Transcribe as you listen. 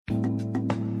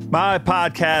My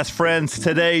podcast friends,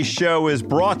 today's show is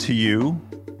brought to you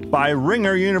by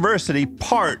Ringer University,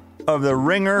 part of the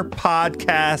Ringer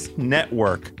Podcast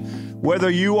Network. Whether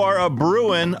you are a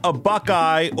Bruin, a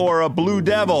Buckeye, or a Blue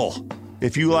Devil,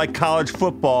 if you like college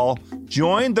football,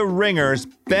 join the Ringers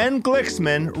Ben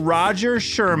Glicksman, Roger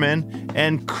Sherman,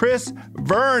 and Chris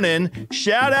Vernon,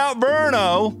 shout out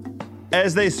Verno,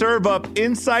 as they serve up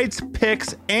insights,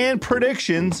 picks, and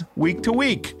predictions week to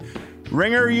week.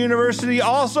 Ringer University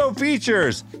also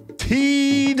features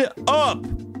Teed Up,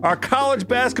 our college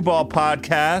basketball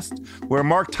podcast, where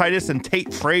Mark Titus and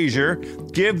Tate Frazier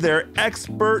give their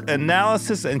expert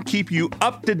analysis and keep you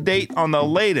up to date on the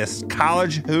latest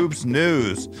college hoops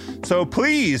news. So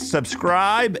please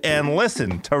subscribe and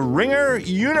listen to Ringer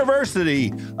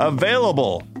University,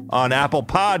 available on Apple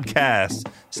Podcasts,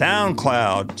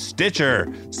 SoundCloud, Stitcher,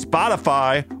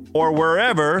 Spotify, or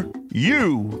wherever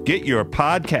you get your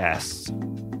podcasts.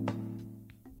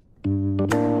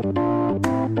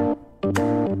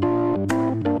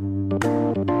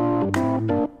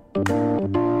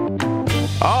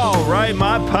 All right,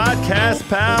 my podcast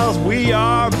pals, we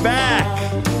are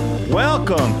back.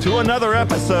 Welcome to another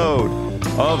episode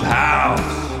of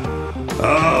House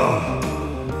of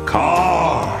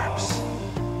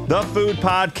Carbs, the food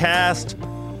podcast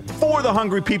for the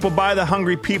hungry people, by the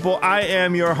hungry people. I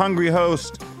am your hungry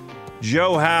host,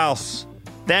 Joe House.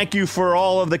 Thank you for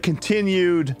all of the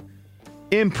continued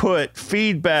input,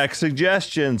 feedback,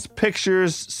 suggestions,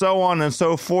 pictures, so on and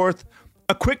so forth.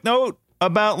 A quick note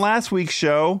about last week's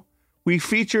show. We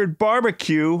featured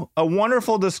barbecue, a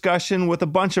wonderful discussion with a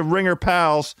bunch of Ringer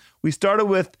pals. We started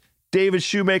with David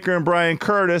Shoemaker and Brian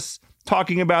Curtis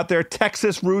talking about their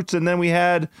Texas roots, and then we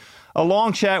had a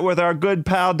long chat with our good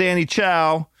pal Danny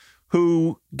Chow,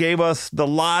 who gave us the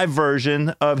live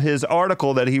version of his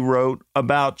article that he wrote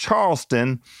about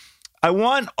Charleston. I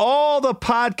want all the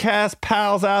podcast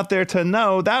pals out there to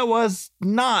know that was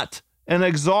not an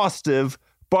exhaustive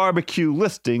barbecue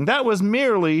listing. That was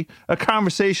merely a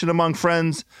conversation among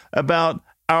friends about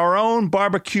our own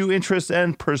barbecue interests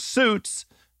and pursuits.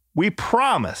 We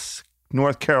promise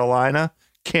North Carolina,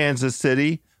 Kansas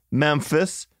City,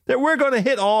 Memphis, that we're going to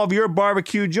hit all of your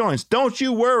barbecue joints. Don't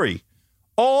you worry.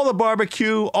 All the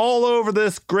barbecue all over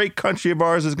this great country of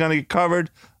ours is going to get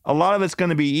covered. A lot of it's going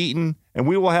to be eaten, and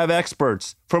we will have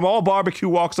experts from all barbecue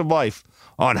walks of life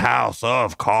on House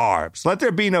of Carbs. Let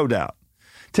there be no doubt.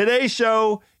 Today's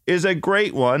show is a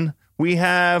great one. We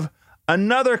have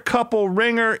another couple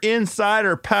Ringer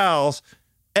insider pals.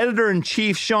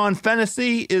 Editor-in-Chief Sean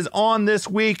Fennessy is on this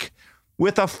week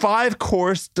with a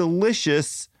 5-course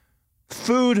delicious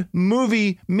food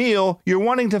movie meal. You're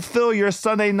wanting to fill your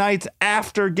Sunday nights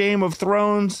after Game of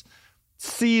Thrones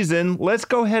season. Let's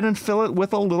go ahead and fill it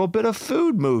with a little bit of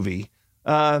food movie.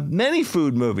 Many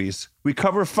food movies. We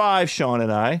cover 5, Sean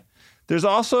and I. There's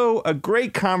also a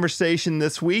great conversation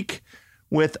this week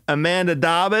with Amanda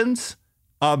Dobbins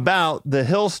about the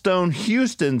Hillstone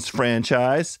Houston's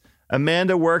franchise.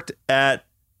 Amanda worked at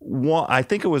I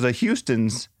think it was a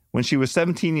Houston's when she was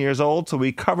 17 years old, so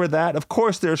we cover that. Of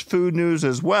course, there's food news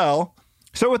as well.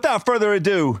 So without further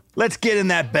ado, let's get in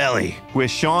that belly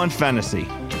with Sean Fennessy.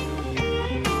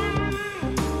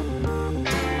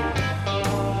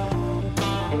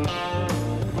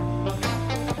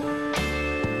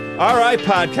 All right,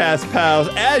 podcast pals,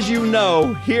 as you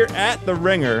know, here at The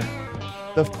Ringer,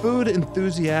 the food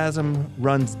enthusiasm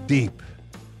runs deep,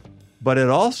 but it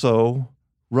also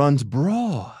runs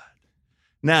broad.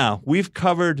 Now, we've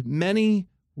covered many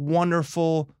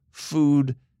wonderful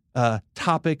food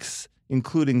topics,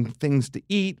 including things to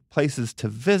eat, places to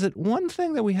visit. One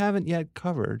thing that we haven't yet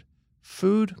covered,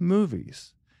 food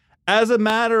movies. As a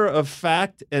matter of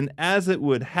fact, and as it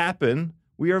would happen,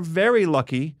 we are very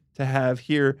lucky to have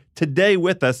here today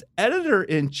with us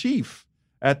editor-in-chief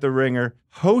at The Ringer,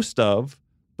 host of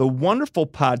the wonderful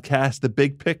podcast, The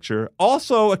Big Picture,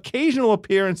 also occasional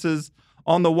appearances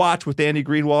on The Watch with Andy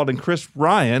Greenwald and Chris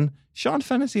Ryan. Sean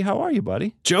Fennessy, how are you,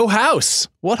 buddy? Joe House,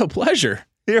 what a pleasure.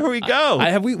 Here we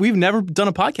go. We've never done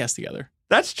a podcast together.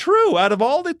 That's true. Out of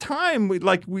all the time,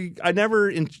 I never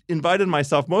invited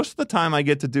myself. Most of the time I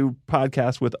get to do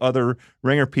podcasts with other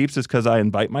Ringer peeps is because I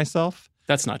invite myself.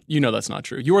 That's not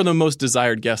true. You are the most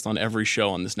desired guest on every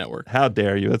show on this network. How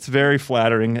dare you? That's very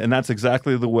flattering, and that's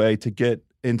exactly the way to get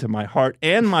into my heart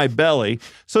and my belly.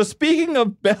 So speaking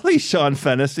of belly, Sean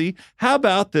Fennessy, how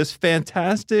about this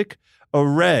fantastic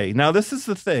array? Now, this is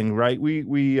the thing, right? We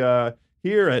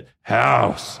here at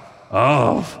House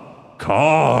of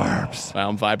Carbs. Wow,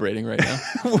 I'm vibrating right now.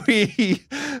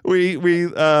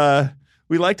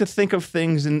 we like to think of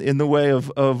things in the way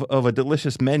of a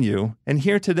delicious menu. And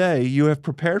here today, you have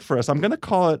prepared for us, I'm going to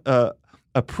call it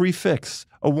a prefix,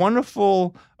 a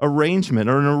wonderful arrangement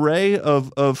or an array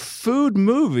of food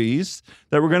movies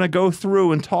that we're going to go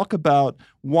through and talk about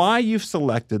why you've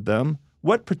selected them,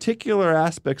 what particular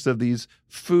aspects of these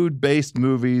food-based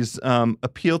movies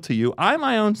appeal to you. I,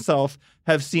 my own self,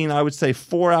 have seen, I would say,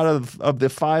 4 out of the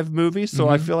 5 movies, so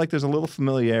I feel like there's a little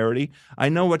familiarity. I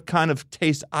know what kind of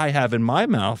taste I have in my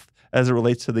mouth as it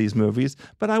relates to these movies,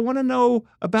 but I want to know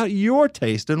about your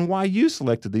taste and why you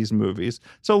selected these movies.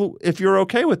 So if you're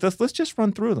okay with this, let's just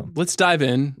run through them. Let's dive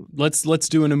in. Let's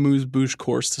do an amuse-bouche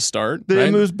course to start. The right?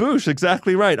 amuse-bouche,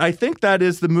 exactly right. I think that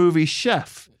is the movie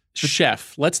Chef.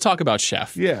 Chef. Let's talk about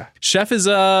Chef. Yeah. Chef is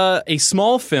a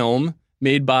small film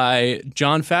made by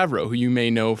Jon Favreau, who you may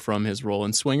know from his role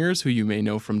in Swingers, who you may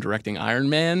know from directing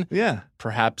Iron Man. Yeah.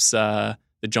 Perhaps The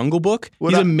Jungle Book.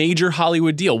 He's a major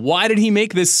Hollywood deal. Why did he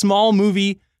make this small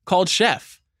movie called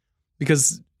Chef?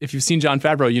 Because if you've seen Jon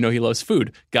Favreau, you know he loves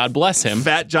food. God bless him.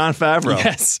 Fat Jon Favreau.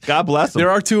 Yes. God bless him. There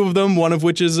are 2 of them, one of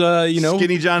which is,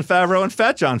 Skinny Jon Favreau and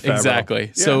Fat Jon Favreau. Exactly.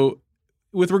 Yeah. So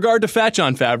with regard to Fat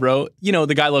Jon Favreau,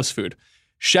 the guy loves food.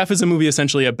 Chef is a movie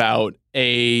essentially about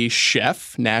a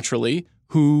chef, naturally,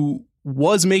 who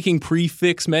was making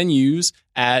prefix menus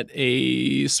at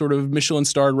a sort of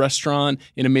Michelin-starred restaurant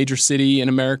in a major city in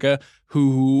America,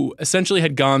 who essentially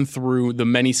had gone through the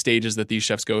many stages that these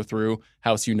chefs go through.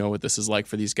 House, you know what this is like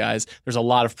for these guys. There's a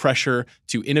lot of pressure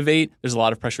to innovate. There's a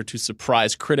lot of pressure to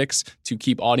surprise critics, to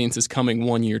keep audiences coming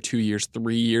 1 year, 2 years,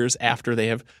 3 years after they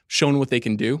have shown what they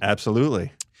can do.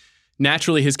 Absolutely.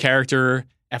 Naturally, his character,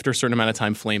 after a certain amount of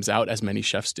time, flames out, as many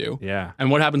chefs do. Yeah.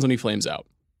 And what happens when he flames out?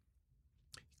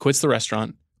 Quits the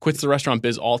restaurant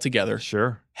biz altogether.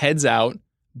 Sure. Heads out,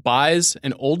 buys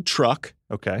an old truck,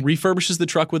 Okay. refurbishes the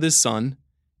truck with his son,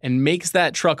 and makes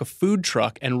that truck a food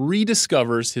truck and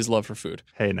rediscovers his love for food.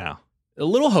 Hey, now. A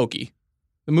little hokey.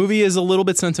 The movie is a little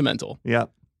bit sentimental.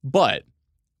 Yep. But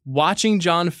watching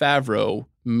Jon Favreau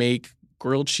make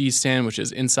grilled cheese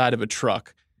sandwiches inside of a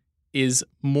truck is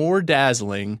more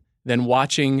dazzling than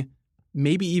watching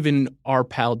maybe even our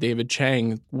pal David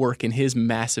Chang work in his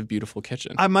massive, beautiful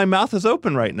kitchen. My mouth is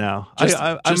open right now.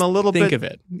 I'm a little think bit. of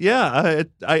it. Yeah,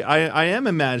 I am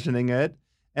imagining it,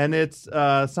 and it's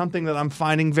something that I'm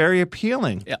finding very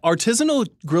appealing. Artisanal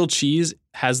grilled cheese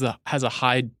has a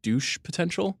high douche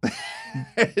potential.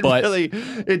 But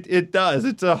it does.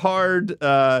 It's a hard.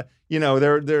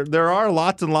 There are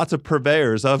lots and lots of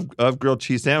purveyors of grilled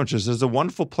cheese sandwiches. There's a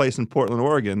wonderful place in Portland,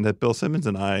 Oregon that Bill Simmons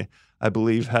and I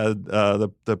believe had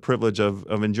the privilege of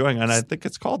enjoying, and I think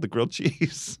it's called the Grilled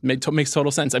Cheese. Makes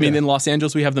total sense. I mean, in Los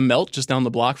Angeles, we have the Melt just down the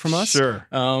block from us. Sure.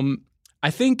 I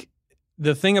think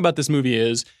the thing about this movie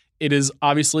is it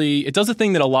does a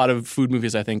thing that a lot of food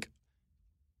movies, I think,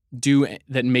 do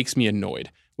that makes me annoyed,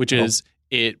 which is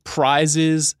it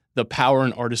prizes the power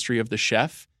and artistry of the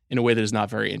chef in a way that is not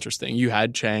very interesting. You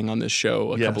had Chang on this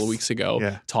show a couple of weeks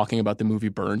ago talking about the movie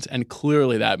Burnt, and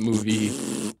clearly that movie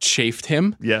chafed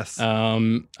him. Yes.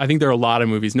 I think there are a lot of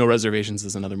movies. No Reservations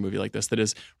is another movie like this that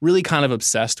is really kind of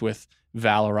obsessed with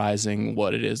valorizing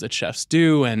what it is that chefs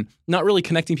do and not really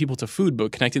connecting people to food,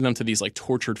 but connecting them to these like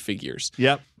tortured figures.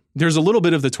 Yep. There's a little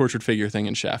bit of the tortured figure thing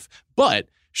in Chef, but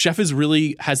Chef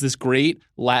has this great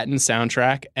Latin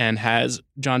soundtrack and has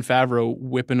Jon Favreau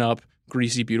whipping up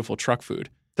greasy, beautiful truck food.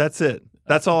 That's it.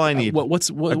 That's all I need. What's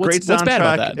bad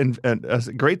about that? And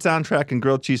a great soundtrack and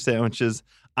grilled cheese sandwiches.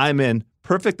 I'm in.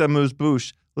 Perfect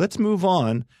amuse-bouche. Let's move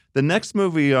on. The next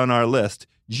movie on our list,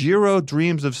 Jiro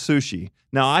Dreams of Sushi.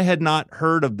 Now, I had not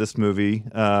heard of this movie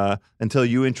until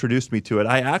you introduced me to it.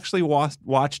 I actually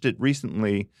watched it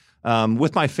recently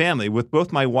with my family, with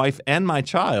both my wife and my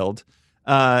child.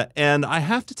 And I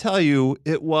have to tell you,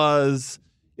 it was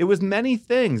many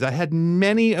things. I had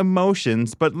many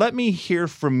emotions, but let me hear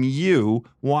from you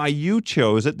why you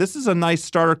chose it. This is a nice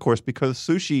starter course because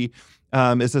sushi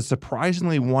is a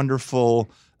surprisingly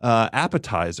wonderful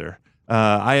appetizer.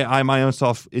 I my own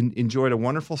self enjoyed a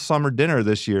wonderful summer dinner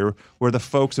this year where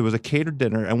it was a catered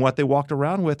dinner, and what they walked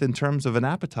around with in terms of an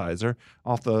appetizer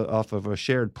off of a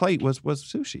shared plate was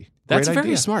sushi. That's Great very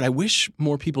idea. smart. I wish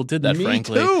more people did that, Me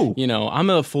frankly. too. I'm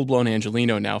a full-blown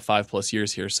Angelino now, 5+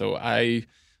 years here, so I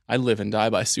live and die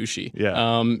by sushi.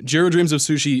 Yeah. Jiro Dreams of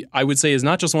Sushi, I would say, is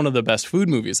not just one of the best food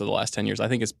movies of the last 10 years. I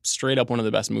think it's straight up one of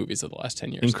the best movies of the last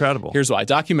 10 years. Incredible. Here's why.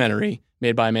 Documentary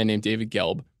made by a man named David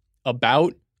Gelb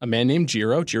about a man named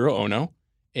Jiro Ono,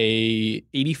 a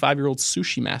 85-year-old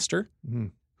sushi master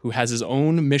who has his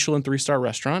own Michelin 3-star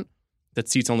restaurant that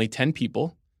seats only 10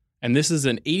 people. And this is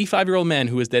an 85-year-old man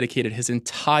who has dedicated his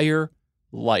entire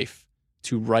life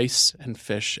to rice and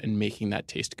fish and making that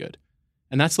taste good.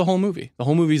 And that's the whole movie. The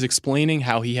whole movie is explaining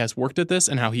how he has worked at this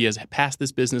and how he has passed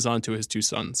this business on to his two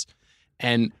sons.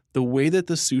 And the way that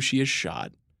the sushi is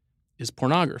shot is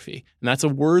pornography. And that's a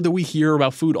word that we hear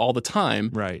about food all the time.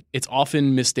 Right. It's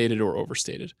often misstated or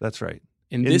overstated. That's right.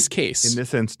 In this case, in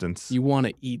this instance, you want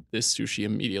to eat this sushi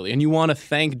immediately. And you want to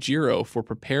thank Jiro for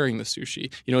preparing the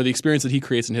sushi. You know, the experience that he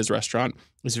creates in his restaurant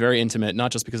is very intimate,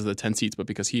 not just because of the 10 seats, but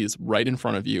because he is right in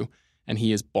front of you and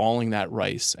he is balling that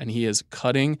rice and he is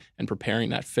cutting and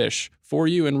preparing that fish for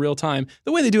you in real time,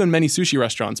 the way they do in many sushi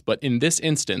restaurants. But in this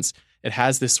instance, it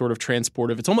has this sort of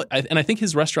transportive. It's almost, and I think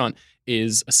his restaurant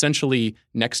is essentially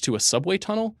next to a subway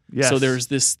tunnel. Yes. So there's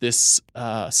this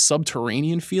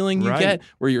subterranean feeling you Right. get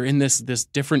where you're in this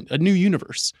different, a new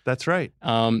universe. that's right.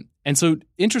 And so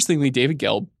interestingly, David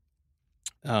Gelb,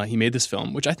 he made this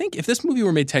film, which I think if this movie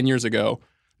were made 10 years ago,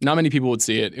 not many people would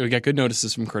see it. It would get good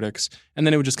notices from critics, and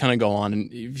then it would just kind of go on.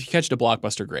 And if you catch it a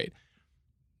blockbuster, great.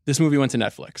 This movie went to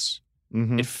Netflix.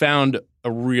 Mhm. It found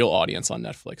a real audience on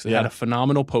Netflix. It had a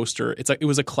phenomenal poster. It's like it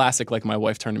was a classic. Like my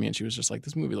wife turned to me and she was just like,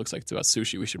 "This movie looks like it's about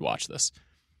sushi. We should watch this."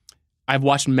 I've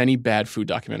watched many bad food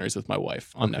documentaries with my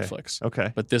wife on Netflix,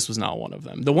 Okay. but this was not one of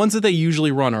them. The ones that they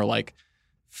usually run are like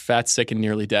Fat, Sick, and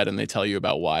Nearly Dead, and they tell you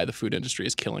about why the food industry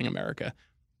is killing America.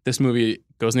 This movie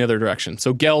goes in the other direction.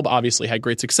 So Gelb obviously had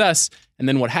great success, and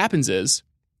then what happens is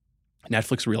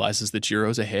Netflix realizes that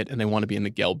Jiro's a hit and they want to be in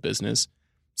the Gelb business.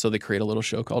 So they create a little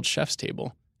show called Chef's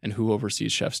Table. And who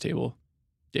oversees Chef's Table?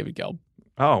 David Gelb.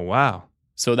 Oh, wow.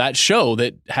 So that show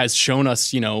that has shown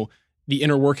us, you know, the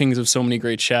inner workings of so many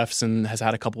great chefs and has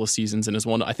had a couple of seasons and is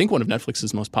one of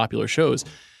Netflix's most popular shows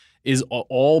is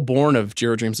all born of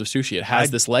Jiro Dreams of Sushi. It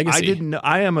has this legacy. I didn't know.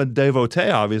 I am a devotee,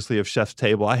 obviously, of Chef's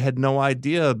Table. I had no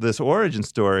idea this origin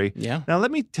story. Yeah. Now,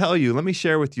 let me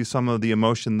share with you some of the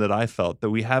emotion that I felt that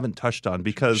we haven't touched on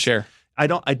because Sure. I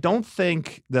don't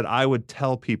think that I would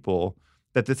tell people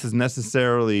that this is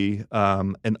necessarily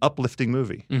an uplifting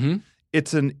movie. Mm-hmm.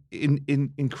 It's an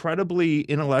incredibly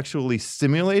intellectually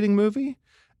stimulating movie,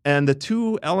 and the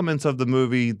two elements of the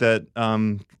movie that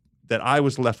I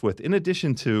was left with, in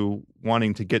addition to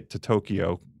wanting to get to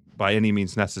Tokyo by any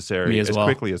means necessary as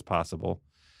quickly as possible,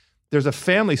 there's a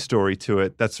family story to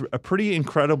it that's a pretty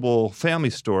incredible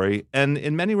family story, and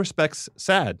in many respects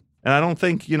sad. And I don't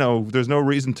think, there's no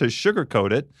reason to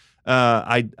sugarcoat it.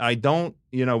 I don't,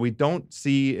 we don't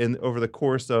see over the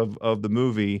course of the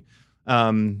movie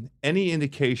any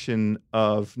indication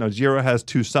of, Jiro has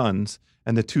two sons,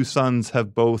 and the two sons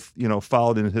have both,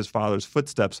 followed in his father's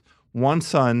footsteps. One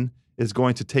son is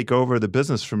going to take over the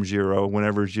business from Jiro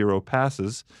whenever Jiro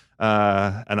passes,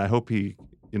 and I hope he,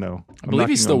 I believe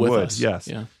he's still with us. Yes.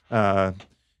 Yeah.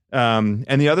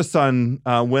 And the other son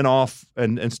went off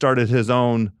and started his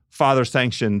own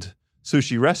father-sanctioned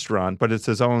sushi restaurant, but it's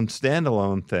his own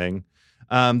standalone thing.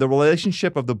 The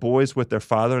relationship of the boys with their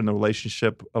father and the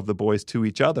relationship of the boys to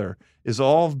each other is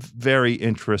all very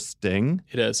interesting.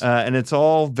 It is. And it's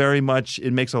all very much,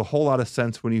 it makes a whole lot of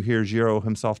sense when you hear Jiro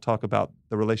himself talk about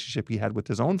the relationship he had with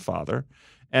his own father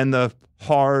and the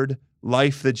hard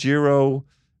life that Jiro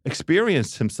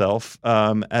experienced himself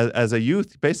as a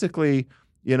youth. Basically,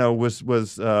 his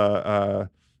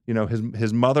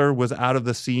mother was out of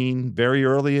the scene very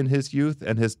early in his youth,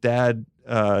 and his dad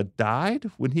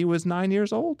died when he was 9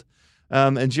 years old.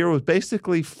 And Jiro was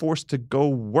basically forced to go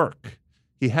work.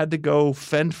 He had to go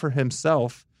fend for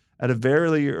himself at a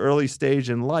very early stage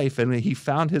in life, and he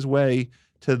found his way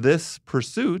to this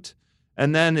pursuit,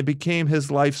 and then it became his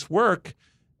life's work.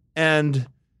 And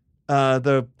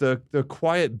the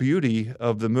quiet beauty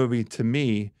of the movie to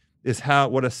me is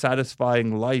what a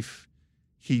satisfying life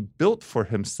he built for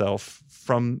himself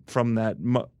from that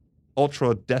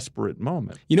ultra desperate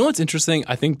moment. You know what's interesting?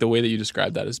 I think the way that you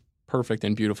described that is perfect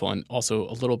and beautiful, and also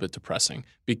a little bit depressing,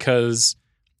 because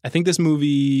I think this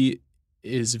movie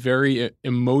is very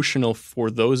emotional for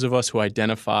those of us who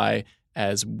identify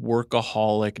as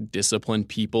workaholic, disciplined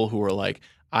people who are like,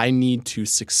 I need to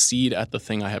succeed at the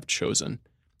thing I have chosen.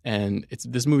 And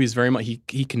this movie is very much,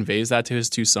 he conveys that to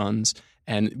his two sons.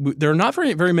 And there are not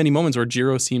very, very many moments where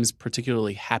Jiro seems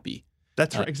particularly happy.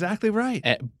 That's exactly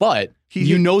right. But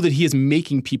you know that he is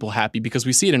making people happy because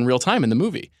we see it in real time in the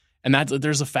movie. And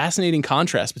there's a fascinating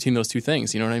contrast between those two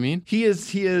things. You know what I mean? He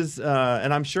is,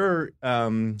 and I'm sure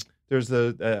there's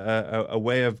a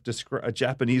way of a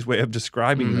Japanese way of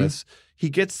describing this. He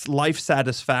gets life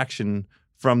satisfaction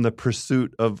from the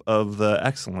pursuit of the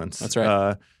excellence. That's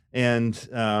right.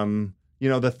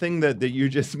 The thing that you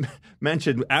just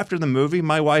mentioned, after the movie,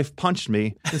 my wife punched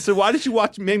me and said, why did you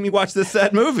make me watch this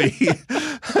sad movie?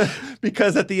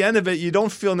 Because at the end of it, you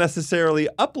don't feel necessarily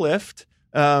uplift,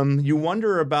 You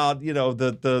wonder about,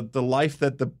 the life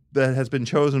that has been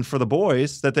chosen for the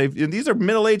boys. And these are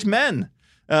middle-aged men.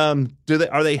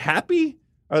 Are they happy?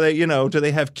 Are they, do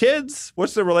they have kids?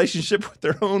 What's their relationship with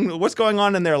their own? What's going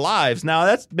on in their lives? Now,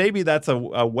 that's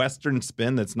a Western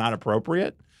spin that's not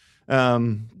appropriate.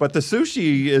 But the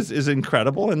sushi is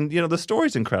incredible, and the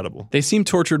story's incredible. They seem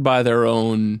tortured by their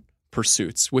own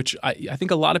pursuits, which I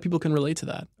think a lot of people can relate to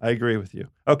that. I agree with you.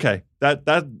 Okay,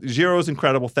 that Jiro is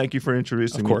incredible. Thank you for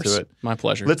introducing me to it. My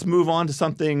pleasure. Let's move on to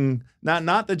something.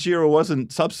 Not that Jiro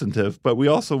wasn't substantive, but we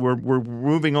also we're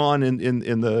moving on in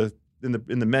the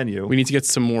menu. We need to get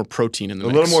some more protein in the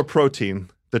mix. A little more protein.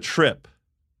 The trip.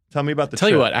 Tell me about the trip. Tell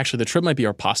you what, actually, the trip might be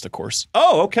our pasta course.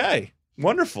 Oh, okay.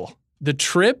 Wonderful. The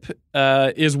trip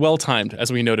is well-timed,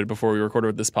 as we noted before we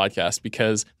recorded this podcast,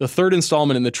 because the third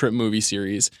installment in the Trip movie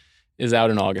series is out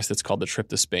in August. It's called The Trip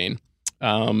to Spain.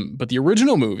 But the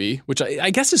original movie, which I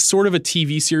guess is sort of a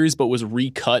TV series but was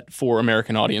recut for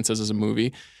American audiences as a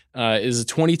movie, is a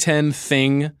 2010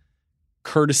 thing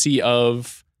courtesy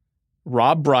of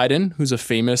Rob Brydon, who's a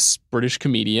famous British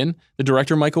comedian, the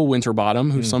director Michael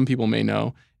Winterbottom, who some people may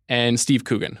know, and Steve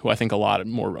Coogan, who I think a lot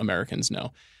more Americans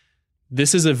know.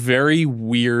 This is a very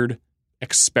weird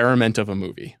experiment of a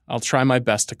movie. I'll try my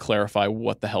best to clarify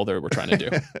what the hell they were trying to do.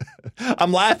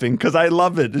 I'm laughing because I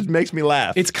love it. It makes me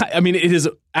laugh. It is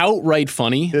outright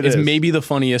funny. It's is. maybe the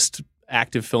funniest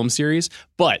active film series,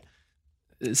 but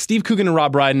Steve Coogan and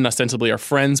Rob Brydon ostensibly are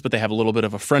friends, but they have a little bit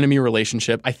of a frenemy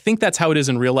relationship. I think that's how it is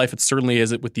in real life. It certainly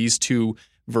is with these two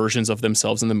versions of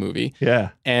themselves in the movie.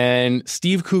 Yeah. And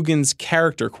Steve Coogan's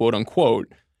character, quote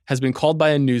unquote, has been called by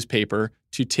a newspaper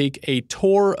to take a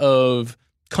tour of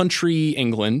country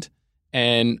England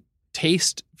and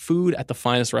taste food at the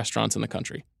finest restaurants in the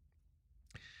country.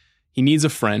 He needs a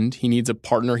friend. He needs a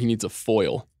partner. He needs a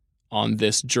foil on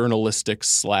this journalistic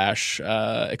 /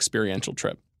 experiential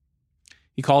trip.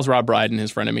 He calls Rob Brydon,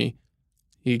 his frenemy.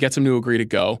 He gets him to agree to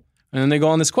go. And then they go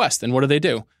on this quest. And what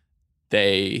do?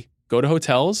 They go to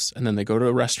hotels, and then they go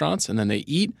to restaurants, and then they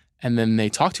eat, and then they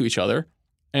talk to each other.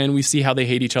 And we see how they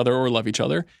hate each other or love each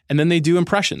other. And then they do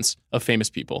impressions of famous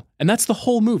people. And that's the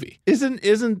whole movie. Isn't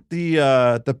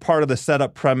the part of the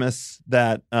setup premise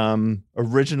that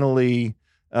originally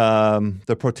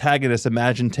the protagonist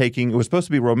imagined taking, it was supposed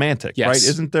to be romantic, yes. right?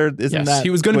 Isn't that? He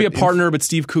was going to be a partner, but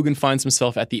Steve Coogan finds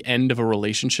himself at the end of a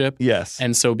relationship. Yes.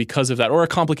 And so because of that, or a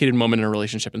complicated moment in a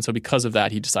relationship, and so because of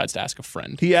that, he decides to ask a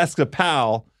friend. He asks a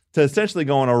pal to essentially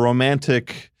go on a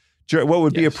romantic, what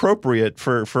would be appropriate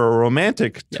for a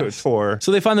romantic tour.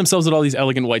 So they find themselves at all these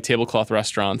elegant white tablecloth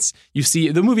restaurants. You see,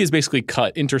 the movie is basically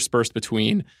interspersed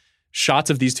between shots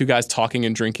of these two guys talking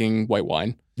and drinking white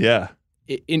wine. Yeah.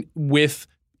 With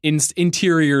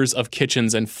interiors of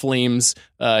kitchens and flames,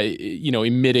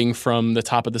 emitting from the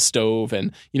top of the stove,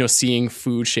 and seeing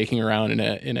food shaking around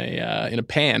in a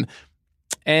pan.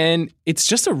 And it's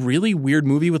just a really weird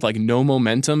movie with like no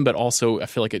momentum, but also I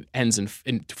feel like it ends in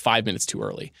 5 minutes too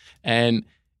early. And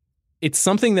it's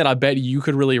something that I bet you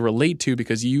could really relate to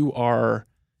because you are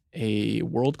a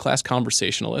world-class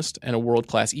conversationalist and a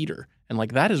world-class eater. And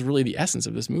like that is really the essence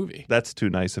of this movie. That's too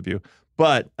nice of you.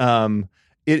 But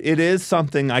it is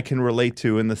something I can relate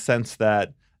to in the sense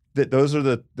that those are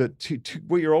the two,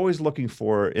 what you're always looking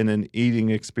for in an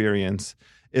eating experience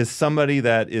is somebody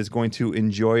that is going to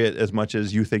enjoy it as much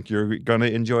as you think you're going to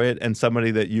enjoy it, and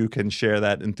somebody that you can share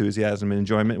that enthusiasm and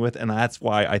enjoyment with. And that's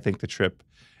why I think the trip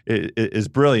is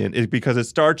brilliant, because it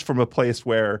starts from a place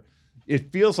where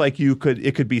it feels like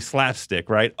it could be slapstick,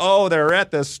 right? Oh, they're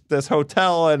at this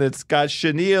hotel, and it's got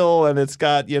chenille, and it's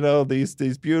got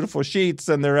these beautiful sheets,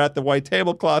 and they're at the white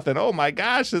tablecloth, and oh my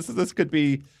gosh, this could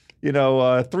be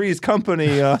Three's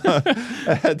Company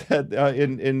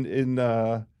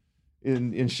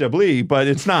in Chablis, but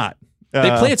it's not. They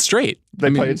play it straight. They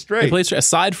play it straight.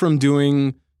 Aside from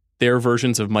doing their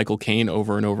versions of Michael Caine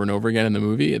over and over and over again in the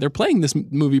movie, they're playing this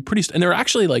movie and they're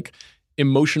actually like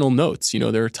emotional notes.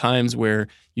 There are times where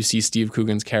you see Steve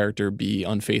Coogan's character be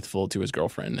unfaithful to his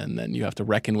girlfriend, and then you have to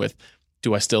reckon with,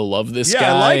 do I still love this guy?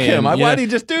 Yeah, I like him. Why did he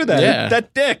just do that? Yeah.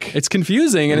 That dick. It's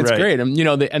confusing, and it's great.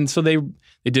 And so they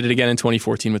did it again in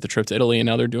 2014 with the trip to Italy, and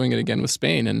now they're doing it again with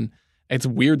Spain. And it's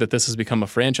weird that this has become a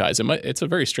franchise. It's a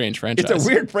very strange franchise. It's a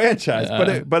weird franchise,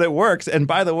 but it works. And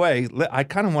by the way, I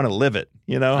kind of want to live it.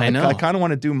 I know. I kind of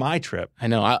want to do my trip. I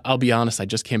know. I'll be honest. I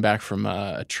just came back from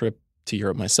a trip to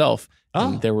Europe myself.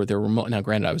 Oh. And there were now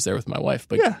granted I was there with my wife,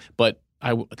 but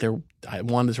I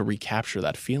wanted to recapture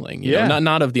that feeling. You know?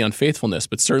 Not of the unfaithfulness,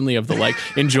 but certainly of the like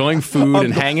enjoying food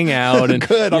and hanging out. And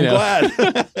good, I'm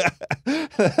glad.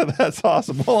 That's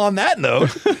awesome. Well, on that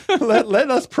note, let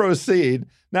us proceed.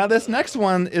 Now, this next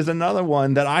one is another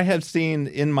one that I have seen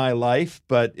in my life,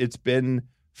 but it's been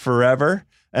forever.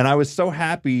 And I was so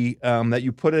happy that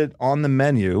you put it on the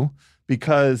menu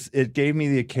because it gave me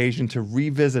the occasion to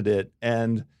revisit it.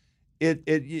 And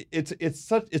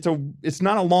it's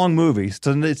not a long movie,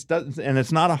 so and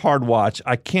it's not a hard watch.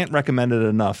 I can't recommend it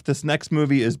enough. This next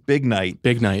movie is Big Night.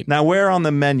 Big Night. Now, where on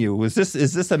the menu is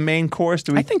this a main course?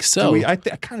 I think so. I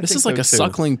kind of this think is like so a too.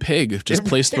 Suckling pig just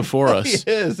placed before us. It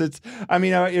is.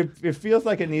 It feels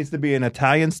like it needs to be an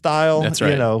Italian style. That's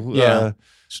right. You know, yeah.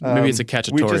 Maybe it's a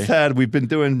cacciatore. We've been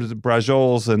doing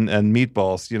bracioles and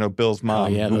meatballs. You know, Bill's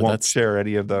mom who won't share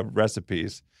any of the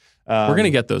recipes. We're going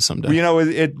to get those someday. You know,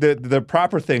 the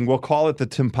proper thing, we'll call it the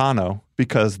timpano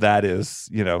because that is,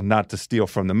 you know, not to steal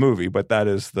from the movie, but that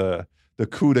is the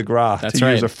coup de grace,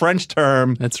 use a French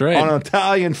term That's right. on an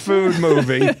Italian food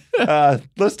movie.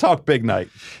 Let's talk Big Night.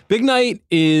 Big Night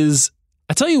is,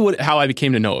 I'll tell you how I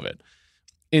came to know of it.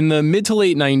 In the mid to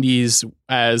late 90s,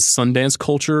 as Sundance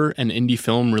culture and indie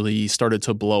film really started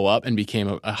to blow up and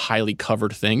became a highly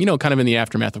covered thing, you know, kind of in the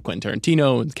aftermath of Quentin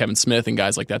Tarantino and Kevin Smith and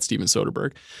guys like that, Steven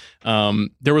Soderbergh,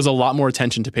 there was a lot more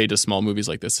attention to pay to small movies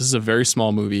like this. This is a very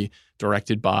small movie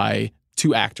directed by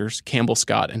two actors, Campbell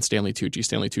Scott and Stanley Tucci.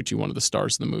 Stanley Tucci, one of the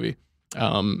stars of the movie.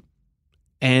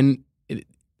 And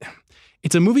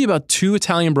it's a movie about two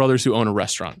Italian brothers who own a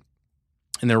restaurant.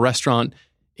 And their restaurant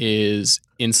is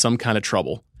in some kind of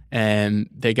trouble and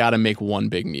they got to make one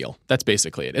big meal. That's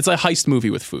basically it. It's a heist movie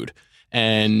with food.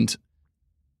 And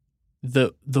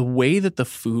the way that the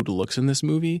food looks in this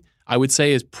movie, I would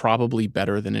say is probably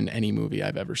better than in any movie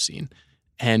I've ever seen.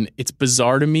 And it's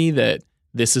bizarre to me that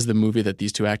this is the movie that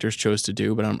these two actors chose to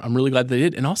do, but I'm really glad they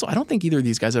did. And also, I don't think either of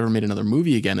these guys ever made another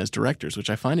movie again as directors, which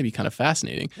I find to be kind of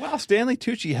fascinating. Wow, Stanley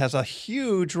Tucci has a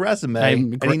huge resume,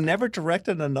 and he never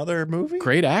directed another movie?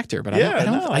 Great actor, but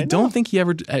I don't think he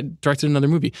ever directed another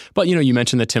movie. But, you know, you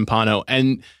mentioned the timpano,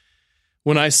 and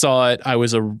when I saw it, I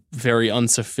was a very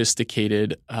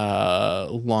unsophisticated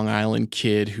Long Island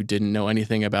kid who didn't know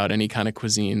anything about any kind of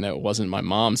cuisine that wasn't my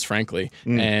mom's, frankly.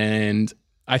 And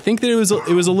I think that it was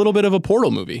a little bit of a Portal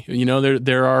movie. You know,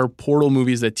 there are Portal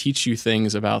movies that teach you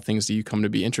things about things that you come to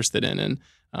be interested in,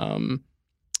 and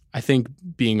I think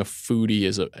being a foodie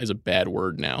is a bad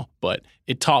word now, but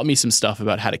it taught me some stuff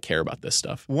about how to care about this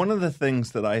stuff. One of the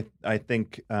things that I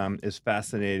think is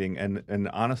fascinating and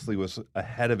honestly was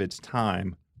ahead of its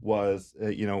time was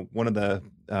you know, one of the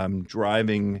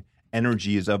driving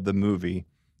energies of the movie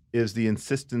is the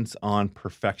insistence on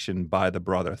perfection by the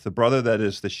brother. The brother that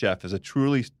is the chef is a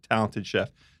truly talented chef.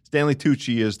 Stanley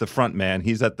Tucci is the front man.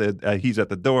 He's at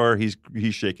the door. He's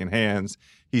shaking hands.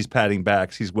 He's patting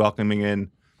backs. He's welcoming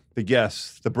in the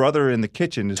guests. The brother in the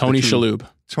kitchen is Tony Shalhoub.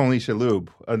 Tony Shalhoub,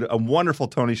 a wonderful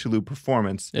Tony Shalhoub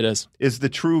performance. It is the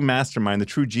true mastermind, the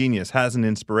true genius, has an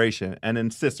inspiration and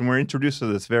insists. And we're introduced to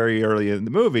this very early in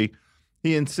the movie.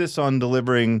 He insists on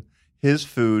delivering his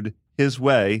food his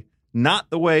way. Not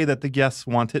the way that the guests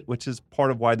want it, which is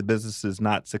part of why the business is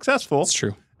not successful. It's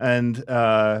true. And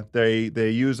they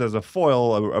use as a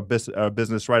foil a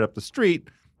business right up the street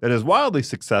that is wildly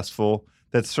successful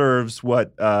that serves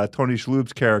what Tony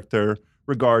Shalhoub's character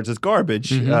regards as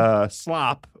garbage,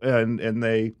 slop, and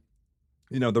they,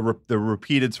 you know, the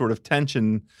repeated sort of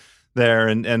tension there.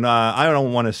 And I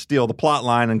don't want to steal the plot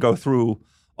line and go through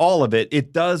all of it.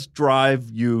 It does drive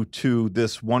you to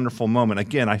this wonderful moment.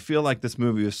 Again, I feel like this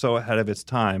movie is so ahead of its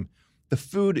time. The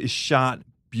food is shot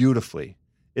beautifully.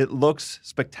 It looks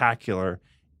spectacular.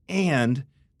 And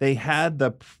they had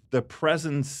the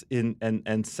presence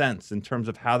and sense in terms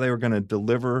of how they were going to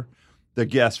deliver the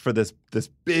guests for this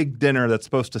big dinner that's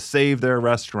supposed to save their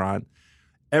restaurant.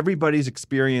 Everybody's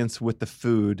experience with the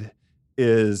food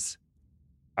is,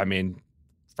 I mean,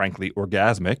 frankly,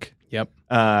 orgasmic. Yep.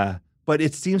 But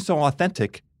it seems so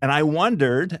authentic. And I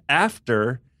wondered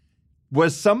after,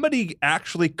 was somebody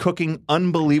actually cooking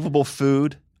unbelievable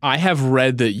food? I have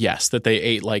read that, yes, that they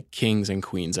ate like kings and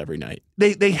queens every night.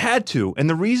 They had to. And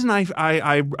the reason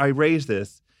I raise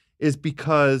this is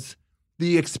because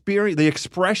the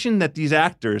expression that these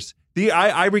actors,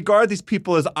 I regard these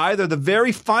people as either the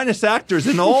very finest actors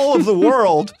in all of the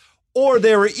world or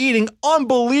they were eating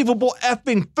unbelievable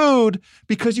effing food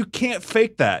because you can't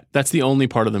fake that. That's the only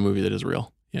part of the movie that is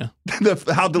real. Yeah.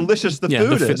 How delicious the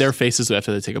food is. Their faces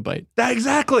after they take a bite.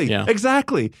 Exactly. Yeah.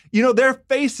 Exactly. You know, their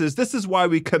faces, this is why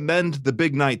we commend the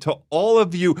Big Night to all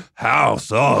of you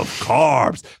House of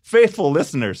Carbs faithful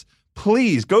listeners.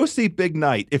 please go see Big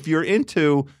Night if you're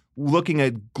into looking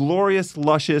at glorious,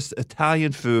 luscious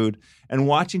Italian food and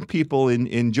watching people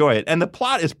enjoy it. And the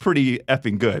plot is pretty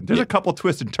effing good. There's a couple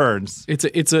twists and turns. It's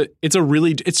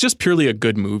just purely a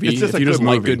good movie. It's just if you just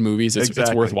like good movies, it's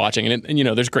Exactly. worth watching. And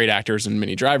there's great actors and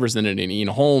Minnie Drivers in it, and Ian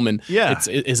Holm, and it's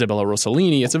Isabella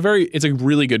Rossellini. It's a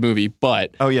really good movie.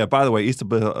 But oh yeah, by the way,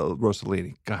 Isabella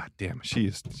Rossellini. God damn, she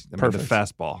is perfect. The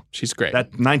fastball. She's great. That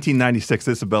 1996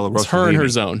 Isabella Rossellini. It's her in her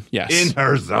zone. Yes, in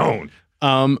her zone.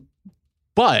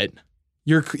 But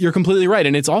you're completely right,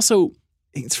 and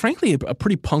it's frankly a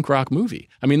pretty punk rock movie.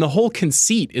 I mean, the whole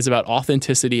conceit is about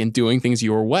authenticity and doing things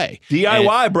your way.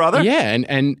 DIY, brother. Yeah,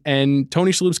 and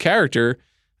Tony Shalhoub's character, I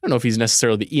don't know if he's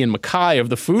necessarily the Ian MacKaye of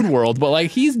the food world, but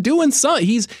like he's doing something.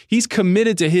 He's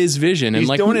committed to his vision, and he's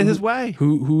like doing it his way.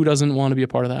 Who doesn't want to be a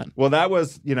part of that? Well, that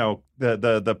was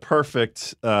the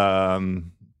perfect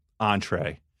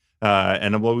entree,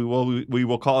 and we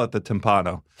will call it the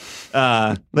timpano.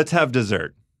 Let's have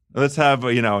dessert. Let's have,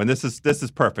 and this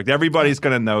is perfect. Everybody's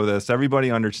going to know this.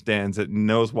 Everybody understands it and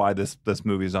knows why this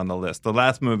movie's on the list. The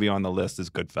last movie on the list is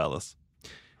Goodfellas.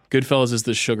 Goodfellas is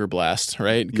the sugar blast,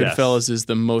 right? Yes. Goodfellas is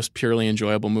the most purely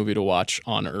enjoyable movie to watch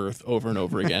on earth over and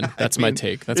over again. That's my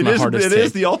take. That's my hardest take. It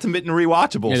is the ultimate in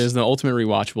rewatchables. It is the ultimate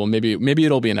rewatchable. Maybe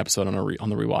it'll be an episode on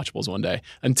the rewatchables one day.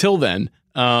 Until then,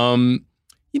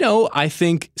 I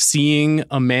think seeing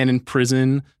a man in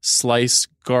prison slice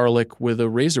garlic with a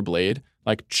razor blade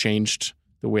like changed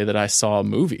the way that I saw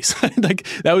movies. Like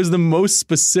that was the most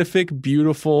specific,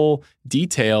 beautiful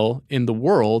detail in the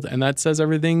world, and that says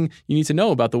everything you need to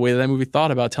know about the way that movie thought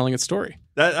about telling its story.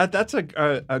 That's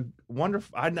a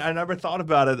wonderful. I never thought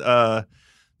about it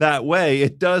that way.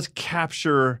 It does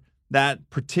capture that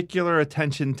particular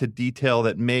attention to detail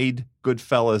that made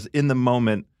Goodfellas in the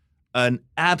moment an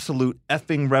absolute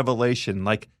effing revelation.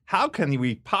 Like, how can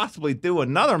we possibly do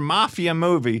another mafia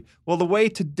movie? Well, the way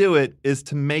to do it is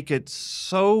to make it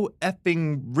so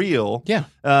effing real. Yeah.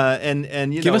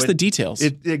 And give us the details.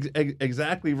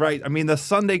 Exactly right. I mean, the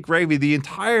Sunday Gravy, the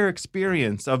entire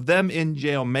experience of them in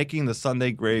jail making the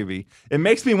Sunday Gravy, it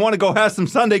makes me want to go have some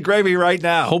Sunday Gravy right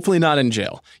now. Hopefully not in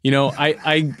jail.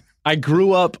 I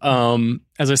grew up,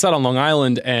 as I said, on Long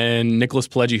Island, and Nicholas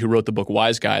Pileggi, who wrote the book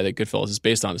Wise Guy that Goodfellas is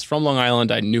based on, is from Long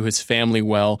Island. I knew his family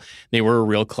well. They were a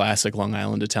real classic Long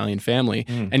Island Italian family.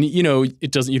 And you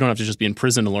don't have to just be in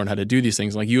prison to learn how to do these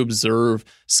things. Like, you observe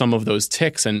some of those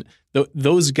tics, and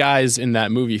those guys in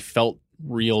that movie felt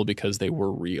real because they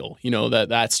were real.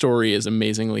 That story is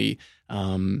amazingly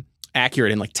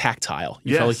accurate and like tactile.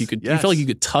 You felt like you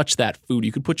could touch that food.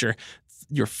 You could put your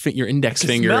index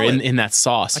finger in that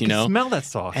sauce, I can smell that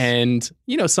sauce. And,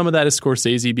 some of that is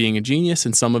Scorsese being a genius,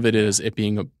 and some of it is it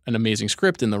being an amazing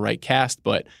script and the right cast.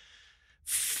 But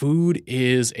food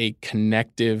is a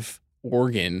connective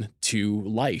organ to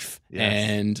life. Yes.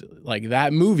 And like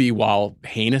that movie, while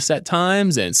heinous at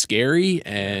times and scary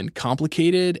and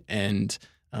complicated and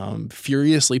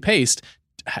furiously paced,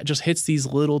 just hits these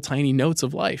little tiny notes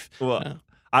of life. Well,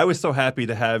 I was so happy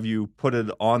to have you put it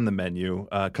on the menu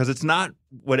because it's not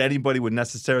what anybody would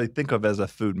necessarily think of as a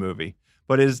food movie,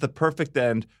 but it is the perfect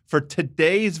end for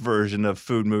today's version of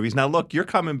food movies. Now, look, you're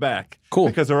coming back. Cool.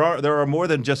 Because there are more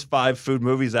than just 5 food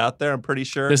movies out there, I'm pretty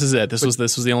sure. This is it. This was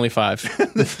the only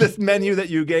 5. This menu that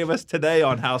you gave us today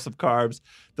on House of Carbs,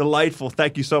 delightful.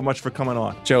 Thank you so much for coming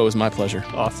on. Joe, it was my pleasure.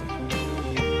 Awesome.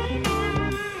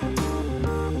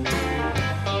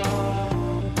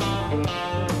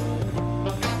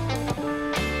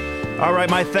 All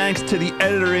right, my thanks to the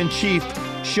editor-in-chief,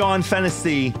 Sean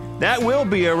Fennessy. That will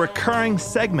be a recurring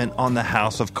segment on the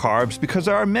House of Carbs because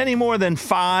there are many more than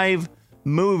 5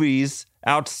 movies,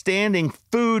 outstanding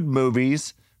food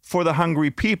movies for the hungry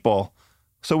people.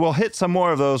 So we'll hit some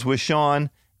more of those with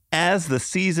Sean as the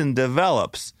season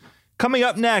develops. Coming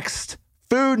up next,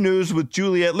 food news with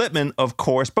Juliet Littman, of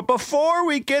course. But before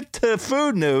we get to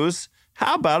food news,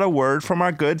 how about a word from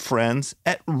our good friends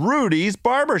at Rudy's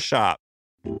Barbershop?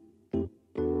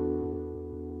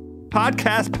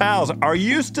 Podcast pals, are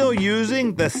you still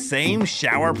using the same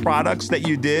shower products that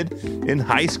you did in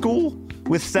high school?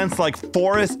 With scents like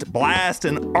Forest Blast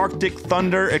and Arctic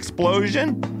Thunder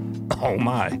Explosion? Oh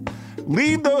my.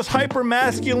 Leave those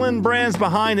hyper-masculine brands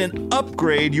behind and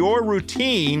upgrade your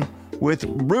routine with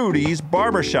Rudy's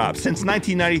Barbershop. Since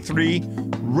 1993,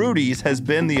 Rudy's has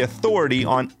been the authority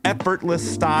on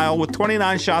effortless style. With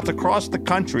 29 shops across the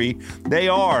country, they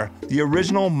are the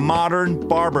original modern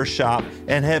barbershop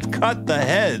and have cut the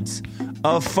heads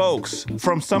of folks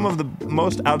from some of the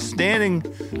most outstanding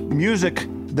music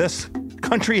this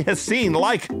country has seen,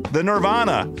 like the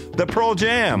Nirvana, the Pearl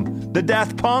Jam, the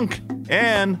Daft Punk,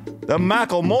 and the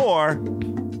Macklemore.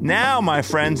 Now, my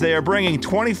friends, they are bringing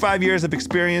 25 years of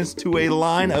experience to a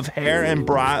line of hair and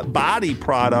body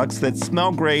products that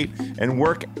smell great and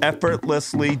work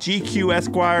effortlessly. GQ,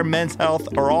 Esquire, Men's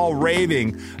Health are all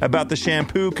raving about the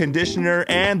shampoo, conditioner,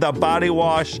 and the body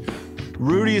wash.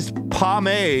 Rudy's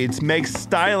Pomades makes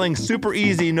styling super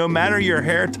easy no matter your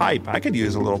hair type. I could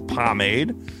use a little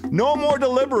pomade. No more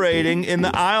deliberating in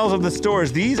the aisles of the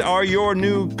stores. These are your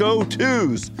new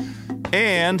go-tos.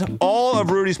 And all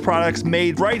of Rudy's products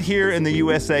made right here in the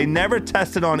USA, never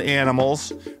tested on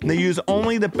animals. And they use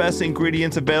only the best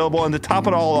ingredients available. And to top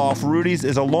it all off, Rudy's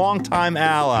is a longtime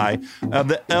ally of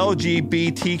the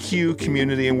LGBTQ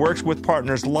community and works with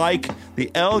partners like the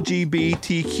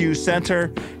LGBTQ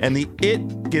Center and the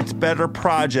It Gets Better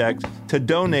Project to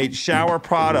donate shower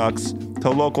products to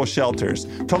local shelters.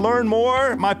 To learn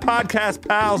more, my podcast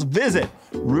pals, visit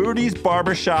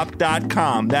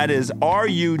rudysbarbershop.com. That is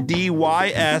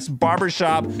RUDYS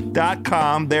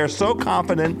barbershop.com. They're so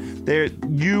confident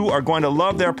you are going to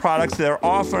love their products. They're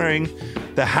offering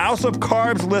the House of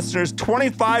Carbs listeners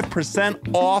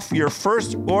 25% off your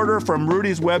first order from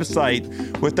Rudy's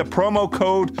website with the promo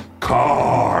code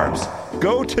CARBS.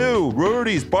 Go to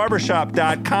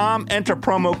rudysbarbershop.com, enter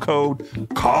promo code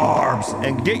CARBS,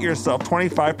 and get yourself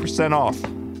 25% off.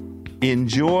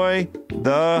 Enjoy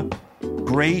the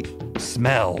great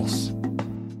smells.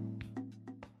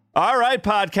 All right,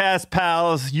 podcast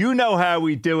pals, you know how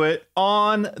we do it.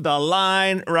 On the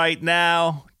line right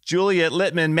now, Juliet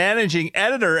Litman, managing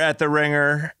editor at The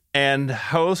Ringer and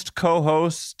host,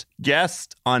 co-host,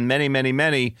 guest on many, many,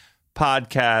 many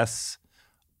podcasts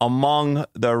among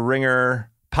the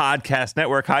Ringer Podcast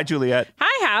Network. Hi, Juliet.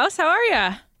 Hi, House. How are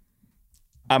you?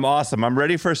 I'm awesome. I'm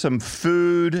ready for some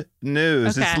food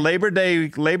news. Okay. It's Labor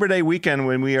Day weekend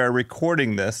when we are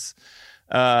recording this.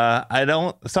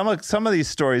 Some of these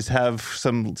stories have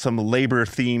some labor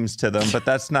themes to them, but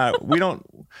that's not,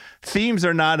 themes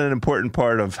are not an important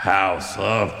part of House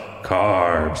of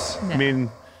Carbs. No. I mean,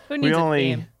 Who needs a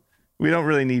theme? we don't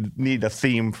really need a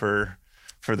theme for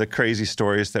the crazy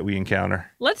stories that we encounter.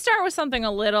 Let's start with something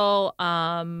a little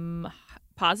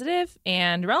positive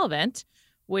and relevant,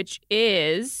 which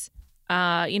is,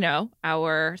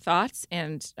 our thoughts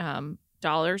and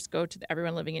dollars go to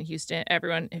everyone living in Houston,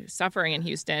 everyone who's suffering in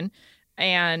Houston.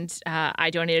 And I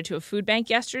donated to a food bank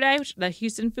yesterday, the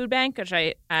Houston Food Bank, which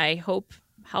I hope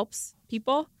helps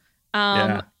people.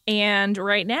 And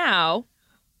right now,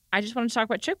 I just want to talk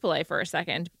about Chick-fil-A for a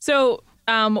second. So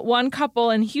one couple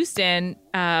in Houston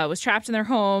was trapped in their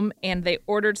home, and they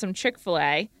ordered some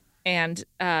Chick-fil-A, and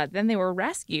then they were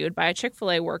rescued by a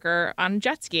Chick-fil-A worker on a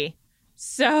jet ski.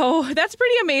 So that's a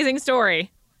pretty amazing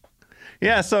story.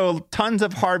 Yeah, so tons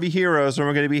of Harvey heroes, and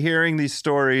we're going to be hearing these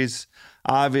stories,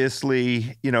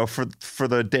 obviously, for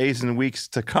the days and weeks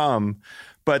to come.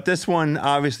 But this one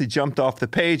obviously jumped off the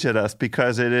page at us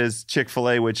because it is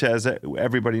Chick-fil-A, which, as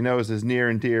everybody knows, is near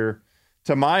and dear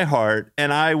to my heart.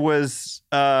 And I was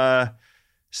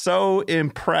so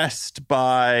impressed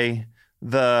by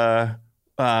the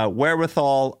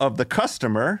wherewithal of the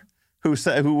customer who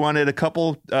wanted a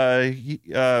couple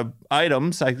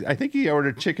items. I think he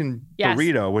ordered chicken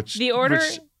burrito, which the order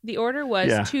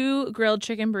was 2 grilled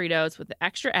chicken burritos with the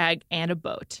extra egg and a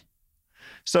boat.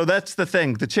 So that's the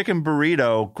thing. The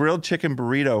grilled chicken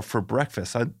burrito for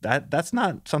breakfast. That's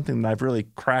not something that I've really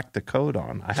cracked the code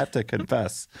on. I have to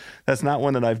confess. That's not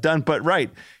one that I've done. But right,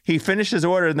 he finished his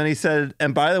order and then he said,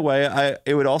 and by the way,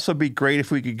 it would also be great if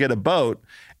we could get a boat.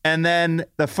 And then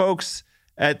the folks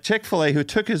at Chick-fil-A who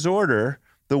took his order,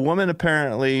 the woman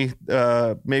apparently,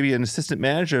 maybe an assistant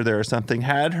manager there or something,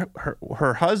 had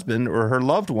her husband or her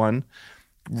loved one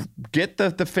get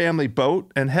the family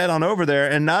boat and head on over there.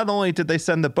 And not only did they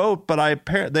send the boat, but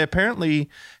they apparently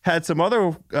had some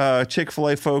other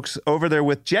Chick-fil-A folks over there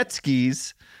with jet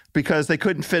skis because they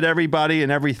couldn't fit everybody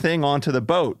and everything onto the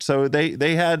boat. So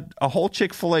they had a whole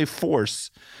Chick-fil-A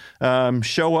force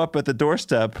show up at the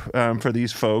doorstep for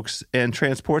these folks and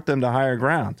transport them to higher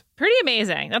ground. Pretty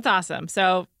amazing. That's awesome.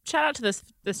 So shout out to this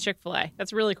Chick-fil-A.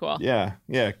 That's really cool. Yeah.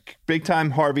 Big time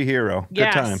Harvey hero. Good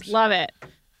yes, times. Love it.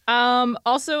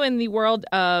 Also in the world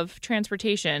of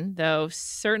transportation, though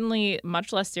certainly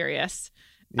much less serious,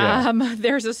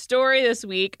 there's a story this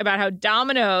week about how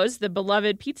Domino's, the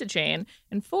beloved pizza chain,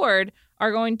 and Ford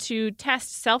are going to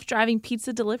test self-driving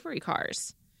pizza delivery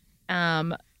cars.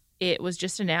 it was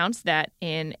just announced that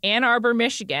in Ann Arbor,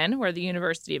 Michigan, where the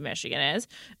University of Michigan is,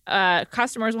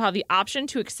 customers will have the option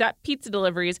to accept pizza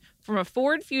deliveries from a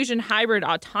Ford Fusion hybrid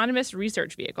autonomous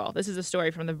research vehicle. This is a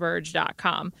story from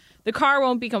TheVerge.com. The car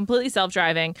won't be completely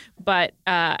self-driving, but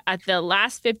at the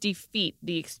last 50 feet,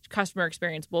 the customer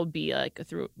experience will be like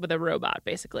with a robot,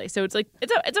 basically. So it's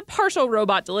a partial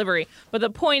robot delivery. But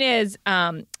the point is,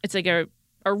 it's like a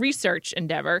research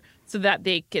endeavor so that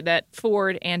that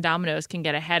Ford and Domino's can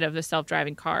get ahead of the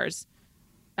self-driving cars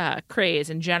craze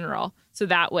in general. So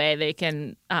that way they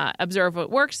can observe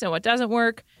what works and what doesn't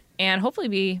work, and hopefully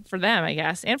be, for them, I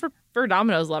guess, and for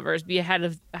Domino's lovers, be ahead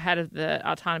of the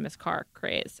autonomous car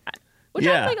craze, which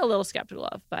I'm like a little skeptical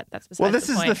of, but that's besides the point. Well, this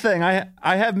is the thing.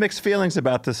 I have mixed feelings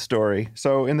about this story.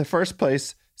 So in the first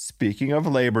place, speaking of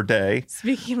Labor Day,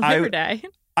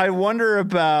 I wonder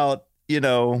about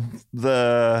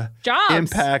the jobs.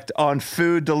 Impact on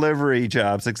food delivery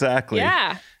jobs. Exactly.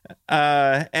 Yeah.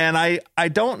 And I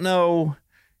don't know.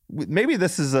 Maybe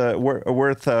this is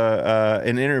worth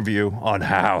an interview on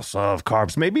House of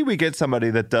Carbs. Maybe we get somebody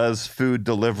that does food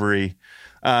delivery,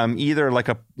 either like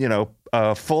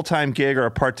a full-time gig or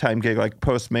a part-time gig, like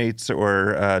Postmates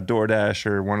or DoorDash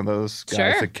or one of those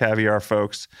guys, the Caviar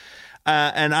folks.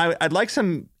 And I'd like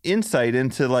some insight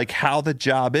into like how the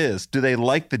job is. Do they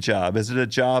like the job? Is it a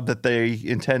job that they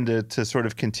intend to sort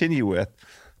of continue with?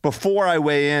 Before I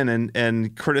weigh in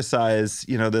and criticize,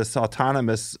 this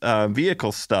autonomous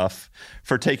vehicle stuff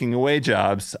for taking away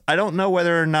jobs, I don't know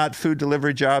whether or not food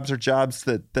delivery jobs are jobs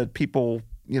that people,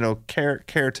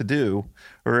 care to do,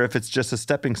 or if it's just a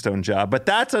stepping stone job. But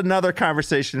that's another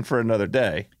conversation for another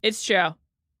day. It's true.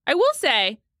 I will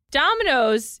say,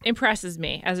 Domino's impresses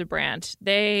me as a brand.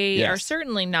 They are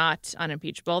certainly not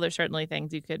unimpeachable. There's certainly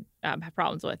things you could have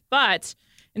problems with. But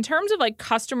in terms of like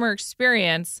customer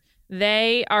experience,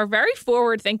 they are very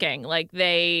forward thinking. Like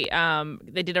they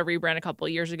did a rebrand a couple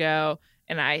of years ago.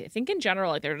 And I think in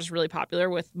general, like they're just really popular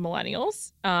with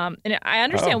millennials. And I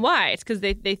understand why. It's because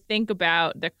they think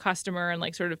about the customer and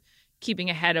like sort of keeping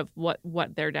ahead of what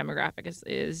their demographic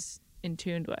is in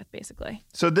tune with, basically.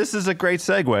 So this is a great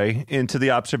segue into the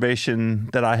observation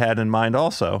that I had in mind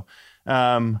also.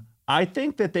 I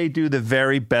think that they do the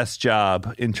very best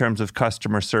job in terms of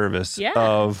customer service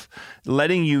of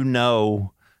letting you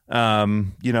know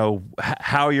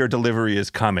how your delivery is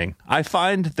coming. I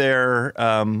find their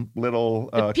little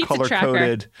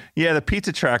color-coded, the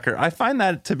pizza tracker. I find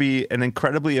that to be an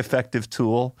incredibly effective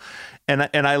tool,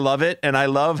 and I love it. And I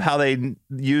love how they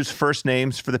use first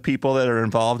names for the people that are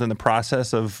involved in the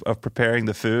process of preparing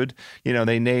the food.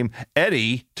 They name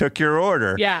Eddie took your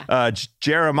order. Yeah.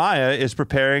 Jeremiah is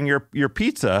preparing your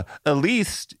pizza.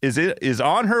 Elise is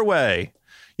on her way.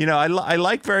 I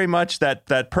like very much that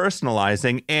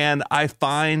personalizing, and I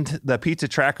find the pizza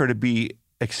tracker to be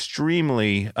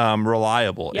extremely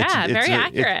reliable. Yeah, very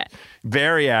accurate.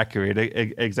 Very accurate,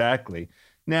 exactly.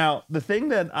 Now, the thing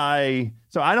that I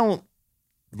don't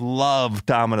love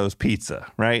Domino's pizza,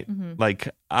 right? Mm-hmm. Like,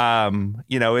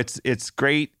 it's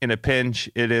great in a pinch.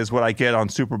 It is what I get on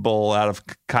Super Bowl out of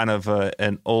kind of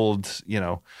an old,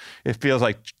 it feels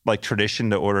like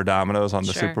tradition to order Domino's on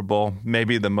the Super Bowl.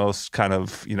 Maybe the most kind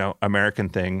of, American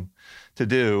thing to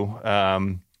do.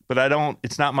 But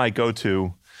it's not my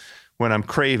go-to when I'm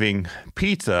craving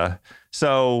pizza.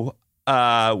 So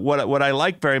what I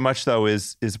like very much, though,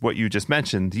 is what you just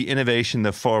mentioned, the innovation,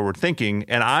 the forward thinking.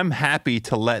 And I'm happy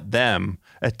to let them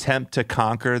attempt to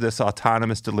conquer this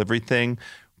autonomous delivery thing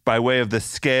by way of the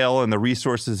scale and the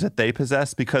resources that they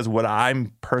possess, because what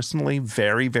I'm personally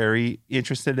very, very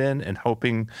interested in and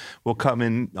hoping will come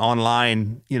in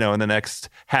online, in the next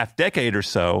half decade or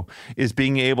so, is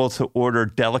being able to order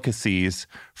delicacies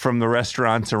from the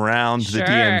restaurants around the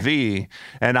DMV.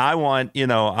 And I want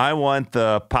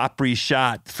the Papri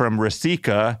shot from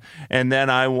Rasica, and then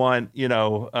I want,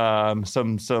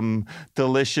 some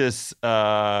delicious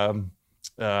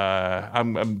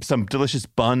some delicious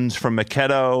buns from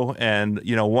Miketto, and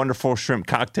wonderful shrimp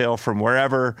cocktail from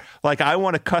wherever. Like, I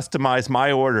want to customize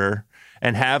my order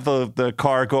and have the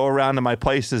car go around to my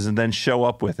places and then show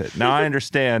up with it. Now I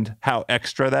understand how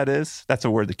extra that is. That's a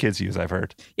word the kids use, I've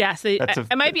heard. Yeah, so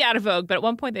it might be out of vogue, but at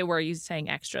one point they were saying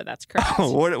extra. That's correct.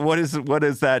 What is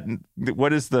that?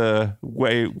 What is the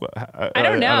way? I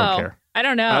don't know. I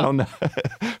don't know.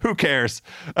 Who cares?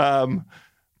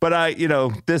 But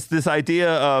this idea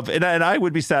of, and I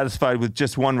would be satisfied with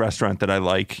just one restaurant that I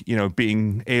like,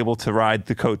 being able to ride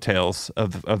the coattails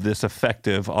of this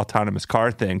effective autonomous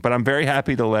car thing. But I'm very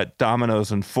happy to let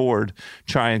Domino's and Ford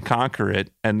try and conquer it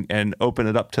and open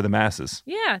it up to the masses.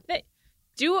 Yeah,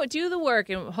 do the work,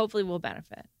 and hopefully we'll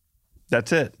benefit.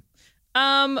 That's it.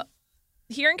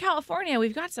 here in California,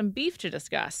 we've got some beef to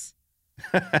discuss.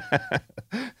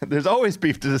 There's always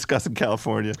beef to discuss in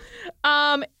California.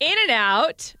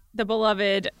 In-N-Out, the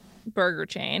beloved burger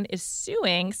chain, is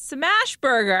suing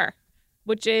Smashburger,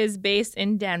 which is based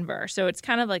in Denver. So it's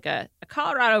kind of like a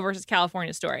Colorado versus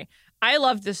California story. I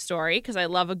love this story because I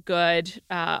love a good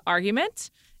argument.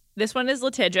 This one is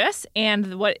litigious, and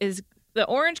the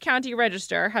Orange County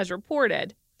Register has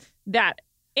reported that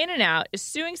In-N-Out is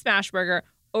suing Smashburger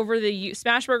over the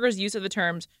Smashburger's use of the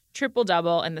terms triple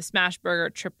double and the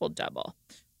Smashburger triple double.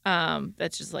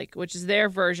 That's just which is their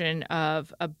version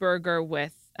of a burger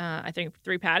with, I think,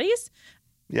 3 patties.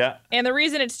 Yeah. And the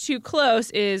reason it's too close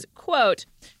is, quote,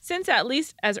 since at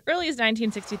least as early as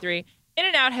 1963,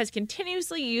 In-N-Out has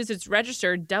continuously used its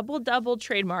registered double-double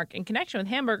trademark in connection with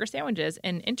hamburger sandwiches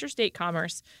and interstate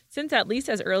commerce. Since at least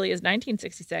as early as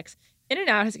 1966,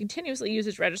 In-N-Out has continuously used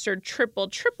its registered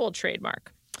triple-triple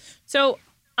trademark. So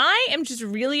I am just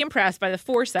really impressed by the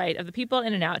foresight of the people at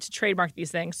In-N-Out to trademark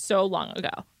these things so long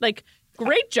ago.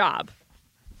 Great job.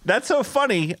 That's so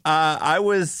funny. I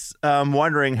was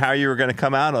wondering how you were going to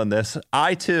come out on this.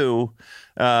 I, too,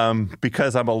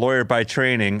 because I'm a lawyer by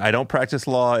training, I don't practice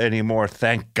law anymore,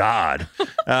 thank God.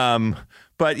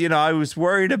 But, I was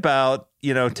worried about,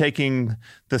 taking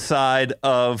the side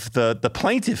of the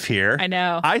plaintiff here. I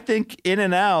know. I think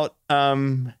In-N-Out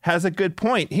has a good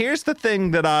point. Here's the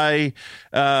thing that I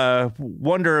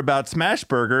wonder about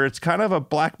Smashburger. It's kind of a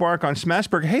black mark on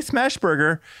Smashburger. Hey,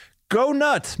 Smashburger, go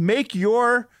nuts. Make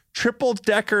your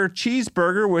triple-decker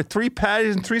cheeseburger with 3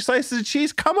 patties and 3 slices of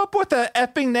cheese. Come up with a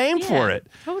effing name for it.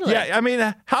 Totally. Yeah, I mean,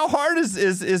 how hard is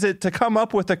it to come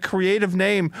up with a creative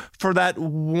name for that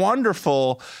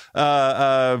wonderful,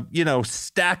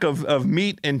 stack of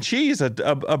meat and cheese?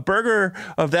 A burger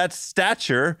of that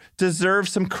stature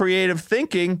deserves some creative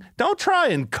thinking. Don't try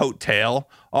and coattail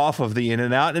off of the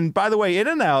In-N-Out. And by the way,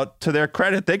 In-N-Out, to their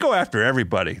credit, they go after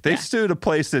everybody. They sued a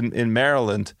place in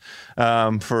Maryland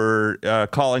for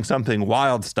calling something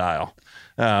Wild Style.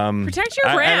 Protect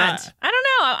your brand. I don't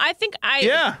know. I think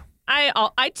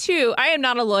I too, I am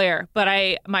not a lawyer, but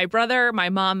my brother, my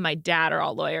mom, my dad are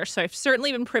all lawyers. So I've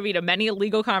certainly been privy to many a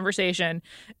legal conversation.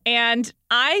 And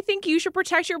I think you should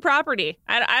protect your property.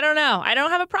 I don't know. I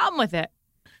don't have a problem with it.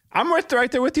 I'm right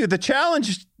there with you. The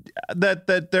challenge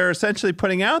that they're essentially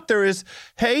putting out there is,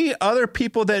 hey, other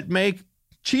people that make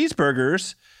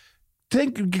cheeseburgers,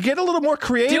 get a little more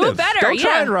creative. Do it better. Don't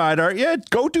try and ride art. Yeah,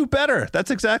 go do better. That's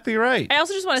exactly right. I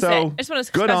also just want to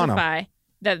specify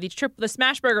that the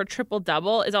Smashburger triple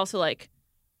double is also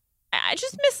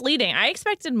just misleading. I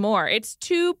expected more. It's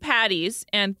 2 patties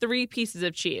and 3 pieces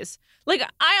of cheese. 2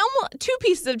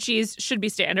 pieces of cheese should be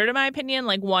standard in my opinion.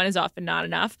 1 is often not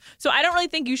enough. So I don't really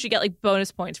think you should get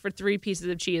bonus points for 3 pieces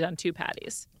of cheese on 2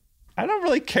 patties. I don't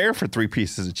really care for 3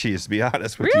 pieces of cheese, to be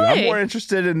honest with really? you. I'm more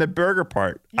interested in the burger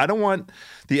part. I don't want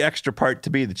the extra part to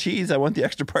be the cheese. I want the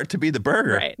extra part to be the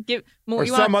burger. Right.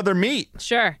 Other meat.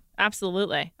 Sure.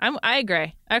 Absolutely. I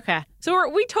agree. Okay. So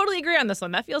we totally agree on this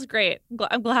one. That feels great.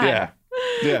 I'm glad.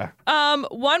 Yeah.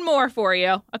 One more for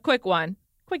you. A quick one.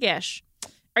 Quick-ish.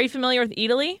 Are you familiar with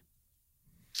Eataly?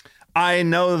 I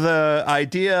know the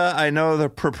idea. I know the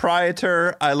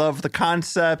proprietor. I love the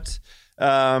concept.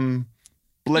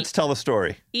 Let's tell the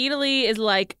story. Eataly is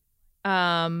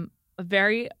a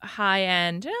very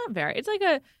high-end,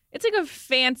 it's like a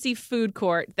fancy food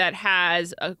court that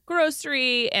has a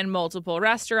grocery and multiple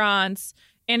restaurants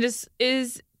and is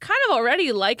kind of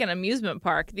already like an amusement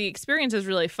park. The experience is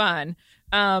really fun.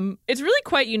 It's really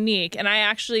quite unique. And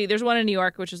there's one in New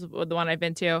York, which is the one I've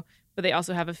been to, but they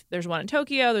also there's one in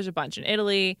Tokyo. There's a bunch in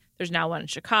Italy. There's now one in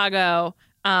Chicago.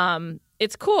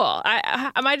 It's cool.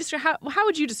 How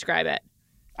would you describe it?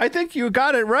 I think you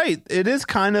got it right. It is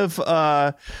kind of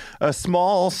a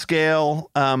small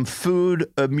scale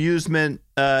food amusement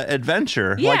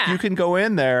adventure. Yeah. You can go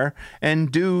in there and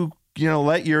do,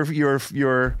 let your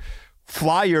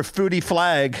fly your foodie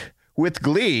flag with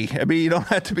glee. I mean, you don't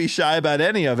have to be shy about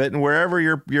any of it. And wherever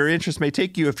your interest may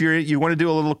take you, if you want to do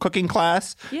a little cooking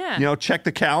class, check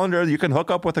the calendar. You can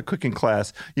hook up with a cooking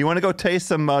class. You want to go taste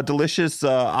some delicious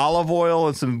olive oil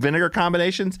and some vinegar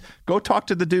combinations, go talk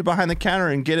to the dude behind the counter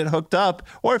and get it hooked up.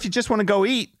 Or if you just want to go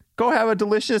eat, go have a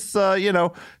delicious,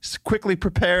 quickly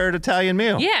prepared Italian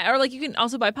meal. Yeah, or you can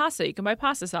also buy pasta. You can buy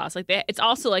pasta sauce. It's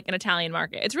also an Italian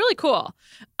market. It's really cool.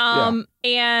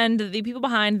 And the people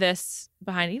behind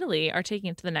Eataly are taking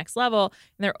it to the next level.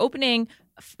 And they're opening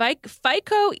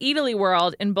FICO Eataly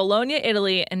World in Bologna,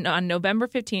 Italy, and on November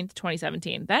 15th,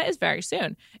 2017. That is very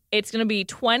soon. It's going to be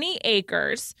 20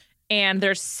 acres. And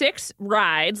there's 6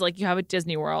 rides like you have at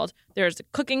Disney World. There's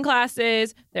cooking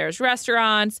classes, there's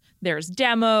restaurants, there's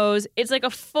demos. It's like a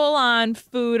full-on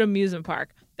food amusement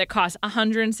park that costs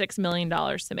 $106 million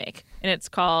to make. And it's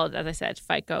called, as I said,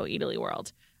 FICO Eataly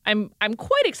World. I'm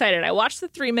quite excited. I watched the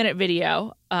 3-minute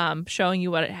video showing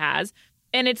you what it has.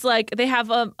 And it's like they have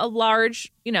a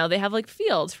large, they have like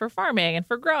fields for farming and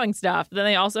for growing stuff. Then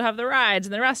they also have the rides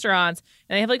and the restaurants,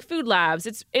 and they have like food labs.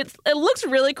 It looks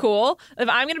really cool. If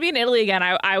I'm going to be in Italy again,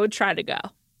 I would try to go.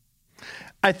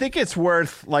 I think it's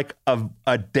worth like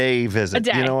a day visit. A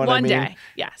day. You know what I mean? 1 day.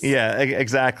 Yes. Yeah,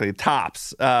 exactly.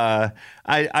 Tops. I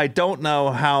don't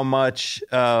know how much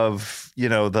of,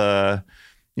 the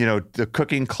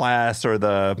cooking class or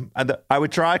I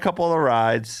would try a couple of the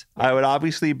rides. I would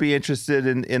obviously be interested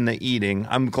in the eating.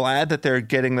 I'm glad that they're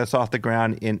getting this off the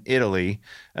ground in Italy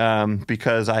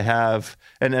because I have,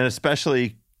 and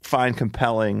especially find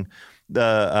compelling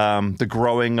the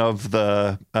growing of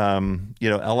the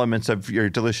elements of your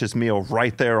delicious meal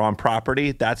right there on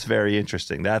property. That's very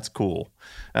interesting. That's cool.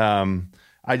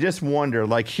 I just wonder,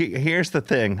 like, here's the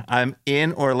thing. I'm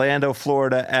in Orlando,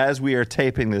 Florida, as we are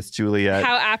taping this, Juliet.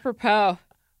 How apropos.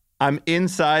 I'm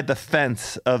inside the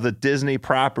fence of the Disney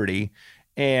property,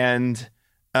 and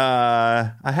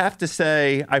I have to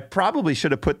say, I probably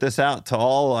should have put this out to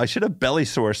all. I should have belly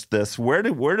sourced this. Where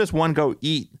does one go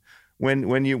eat when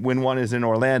one is in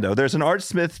Orlando? There's an Art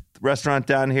Smith restaurant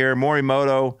down here.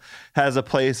 Morimoto has a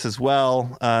place as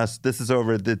well. This is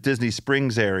over the Disney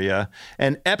Springs area.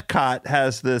 And Epcot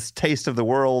has this Taste of the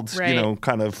World, right,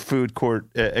 kind of food court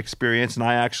experience. And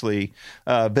I actually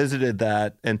visited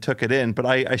that and took it in. But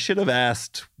I should have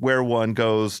asked where one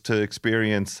goes to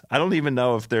experience. I don't even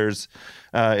know if there's,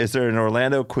 is there an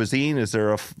Orlando cuisine? Is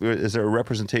there a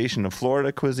representation of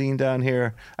Florida cuisine down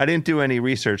here? I didn't do any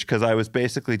research because I was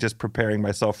basically just preparing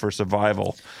myself for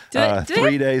survival.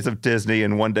 3 days of Disney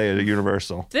and 1 day at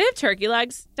Universal. Do they have turkey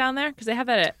legs down there? Because they have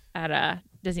that at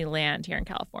Disneyland here in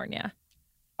California.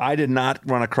 I did not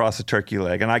run across a turkey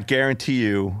leg, and I guarantee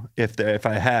you, if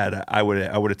I had, I would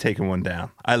have taken one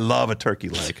down. I love a turkey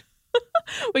leg.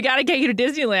 We got to get you to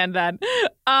Disneyland then.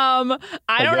 I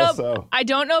don't know. So. I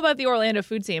don't know about the Orlando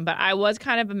food scene, but I was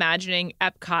kind of imagining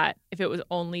Epcot if it was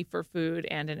only for food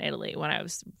and in Italy when I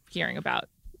was hearing about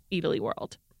Eataly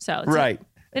World. So it's right,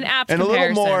 an apt and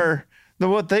comparison. A little more. The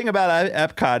one thing about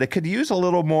Epcot, it could use a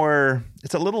little more.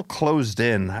 It's a little closed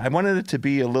in. I wanted it to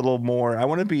be a little more. I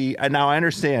want to be. Now I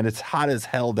understand it's hot as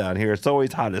hell down here. It's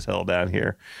always hot as hell down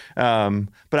here.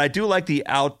 But I do like the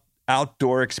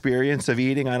outdoor experience of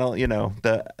eating. I don't,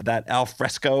 that al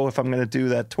fresco if I'm going to do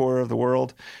that tour of the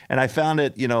world. And I found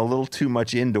it, a little too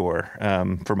much indoor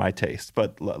for my taste.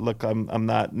 But look, I'm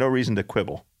not. No reason to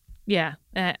quibble. Yeah,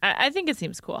 I think it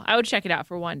seems cool. I would check it out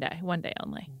for 1 day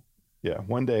only. Yeah,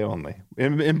 1 day only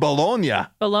in Bologna.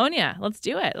 Bologna, let's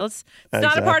do it. It's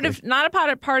exactly. not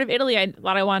a part of Italy I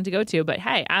wanted to go to, but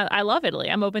hey, I love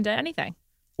Italy. I'm open to anything.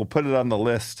 We'll put it on the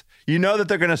list. You know that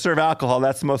they're going to serve alcohol.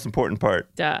 That's the most important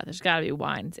part. Duh, there's got to be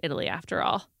wine. It's Italy after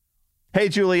all. Hey,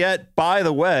 Juliet, by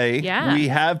the way, yeah, we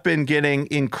have been getting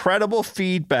incredible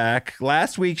feedback.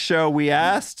 Last week's show, we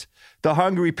asked the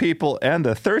hungry people and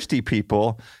the thirsty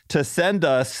people to send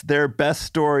us their best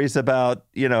stories about,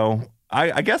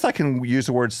 I guess I can use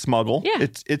the word smuggle. Yeah.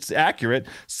 It's accurate.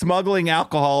 Smuggling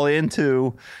alcohol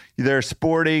into their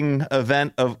sporting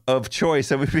event of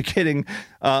choice. And we've been getting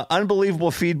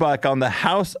unbelievable feedback on the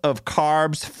House of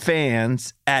Carbs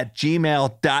Fans at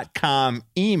gmail.com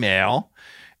email.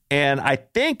 And I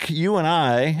think you and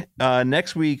I,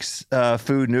 next week's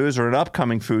food news or an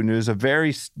upcoming food news, a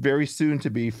very, very soon to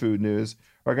be food news,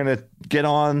 are going to get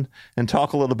on and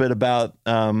talk a little bit about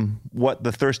what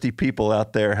the thirsty people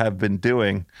out there have been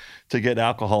doing to get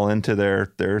alcohol into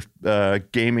their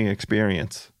gaming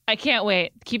experience. I can't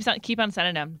wait. Keep on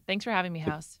sending them. Thanks for having me,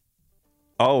 House.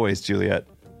 Always, Juliet.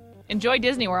 Enjoy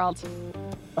Disney World.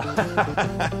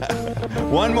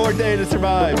 1 more day to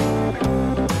survive.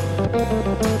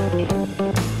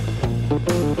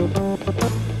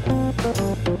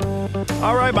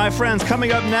 All right, my friends,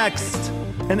 coming up next,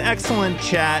 an excellent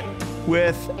chat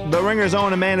with the Ringer's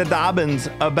own Amanda Dobbins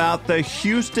about the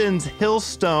Houston's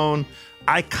Hillstone,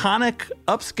 iconic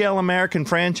upscale American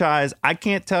franchise. I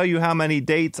can't tell you how many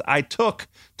dates I took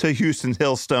to Houston's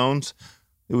Hillstones.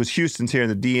 It was Houston's here in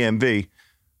the DMV.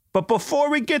 But before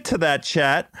we get to that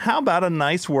chat, how about a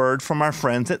nice word from our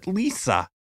friends at Leesa?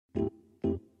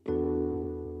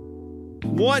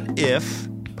 What if,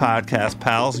 podcast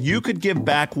pals, you could give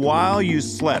back while you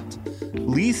slept?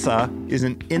 Leesa is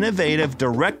an innovative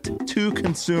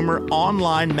direct-to-consumer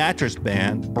online mattress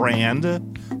brand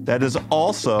that is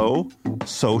also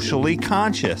socially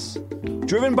conscious.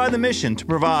 Driven by the mission to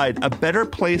provide a better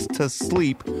place to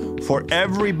sleep for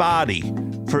everybody.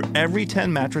 For every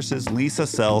 10 mattresses Leesa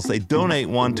sells, they donate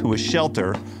one to a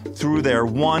shelter through their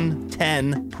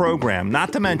 110 program.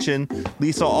 Not to mention,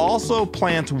 Leesa also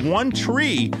plants one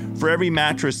tree for every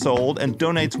mattress sold and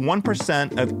donates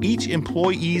 1% of each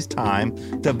employee's time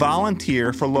to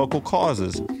volunteer for local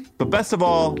causes. But best of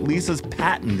all, Leesa's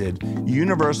patented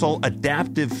universal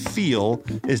adaptive feel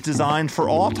is designed for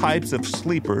all types of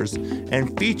sleepers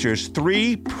and features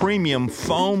 3 premium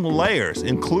foam layers,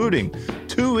 including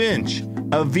 2-inch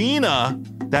Avena,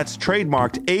 that's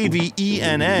trademarked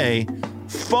AVENA,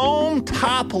 foam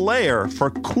top layer for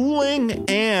cooling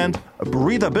and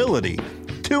breathability,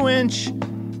 2-inch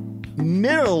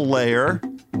middle layer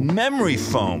memory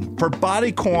foam for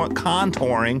body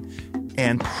contouring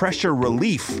and pressure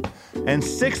relief, and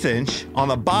 6-inch on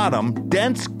the bottom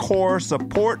dense core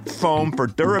support foam for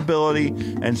durability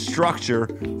and structure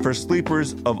for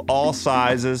sleepers of all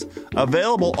sizes.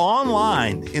 Available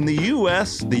online in the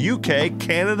US, the UK,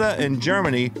 Canada, and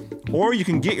Germany. Or you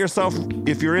can get yourself,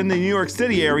 if you're in the New York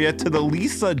City area, to the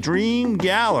Leesa Dream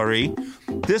Gallery.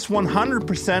 This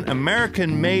 100%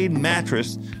 American-made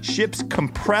mattress ships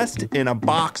compressed in a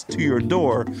box to your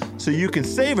door so you can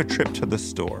save a trip to the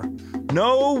store.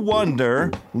 No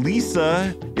wonder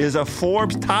Leesa is a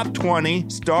Forbes Top 20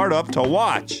 startup to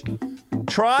watch.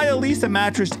 Try a Leesa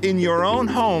mattress in your own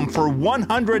home for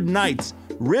 100 nights.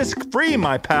 Risk-free,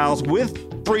 my pals,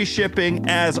 with free shipping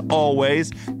as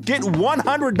always. Get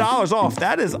 $100 off.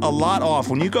 That is a lot off.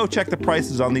 When you go check the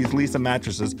prices on these Leesa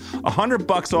mattresses,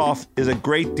 $100 off is a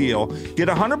great deal. Get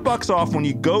 $100 off when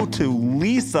you go to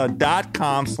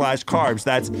leesa.com/carbs.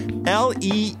 That's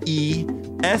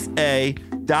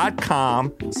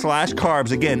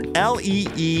LEESA.com/carbs. Again,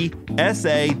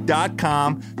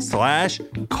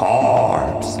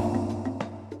 LEESA.com/carbs.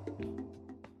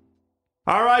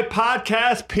 All right,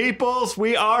 podcast peoples,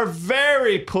 we are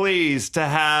very pleased to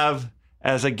have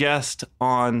as a guest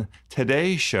on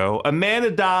today's show Amanda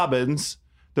Dobbins,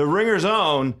 the Ringer's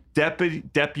own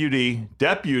deputy.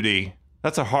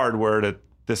 That's a hard word at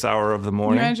this hour of the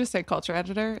morning. You want to just say culture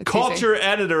editor? It's culture easy.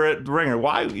 Editor at Ringer.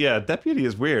 Why? Yeah, deputy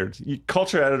is weird.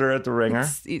 Culture editor at the Ringer.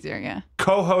 It's easier, yeah.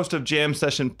 Co-host of Jam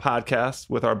Session podcast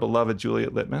with our beloved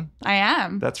Juliet Littman. I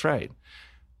am. That's right.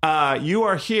 You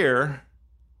are here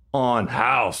on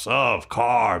House of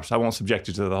Carbs. I won't subject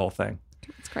you to the whole thing.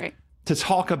 It's great. To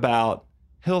talk about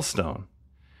Hillstone.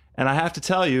 And I have to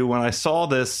tell you, when I saw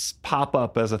this pop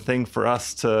up as a thing for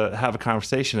us to have a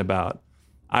conversation about,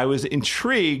 I was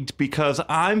intrigued because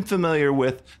I'm familiar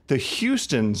with the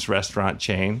Houston's restaurant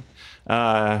chain.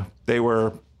 They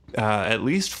were at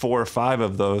least 4 or 5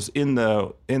 of those in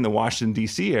the Washington,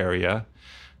 D.C. area.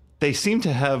 They seem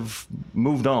to have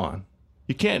moved on.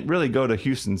 You can't really go to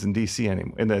Houston's in D.C.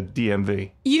 anymore, in the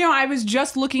DMV. You know, I was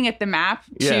just looking at the map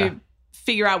to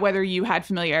figure out whether you had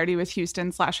familiarity with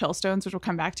Houston/Hillstones, which we'll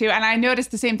come back to. And I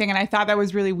noticed the same thing, and I thought that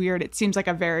was really weird. It seems like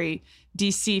a very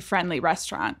D.C.-friendly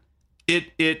restaurant.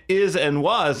 It is and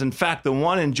was. In fact, the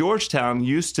one in Georgetown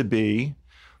used to be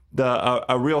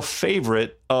a real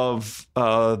favorite of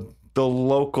the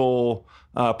local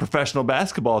professional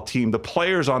basketball team. The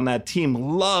players on that team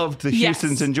loved the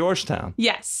Houston's in Georgetown.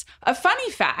 Yes. A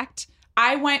funny fact,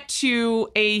 I went to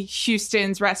a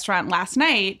Houston's restaurant last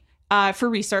night for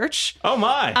research. Oh,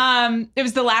 my. It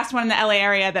was the last one in the LA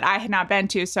area that I had not been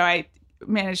to, so I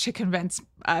managed to convince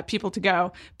people to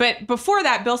go. But before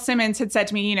that, Bill Simmons had said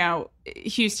to me, you know,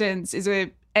 Houston's is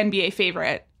a NBA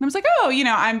favorite. And I was like, oh, you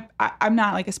know, I'm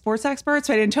not like a sports expert,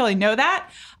 so I didn't totally know that.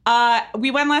 We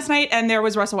went last night and there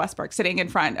was Russell Westbrook sitting in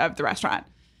front of the restaurant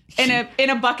in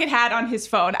a bucket hat on his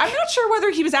phone. I'm not sure whether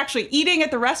he was actually eating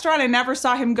at the restaurant. I never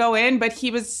saw him go in, but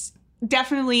he was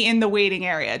definitely in the waiting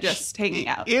area, just hanging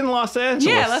out. In Los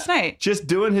Angeles. Yeah, last night. Just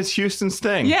doing his Houston's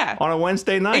thing. Yeah. On a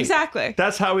Wednesday night. Exactly.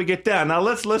 That's how we get down. Now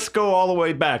let's go all the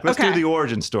way back. Let's do the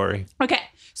origin story. Okay.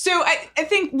 So I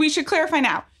think we should clarify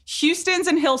now. Houston's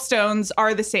and Hillstones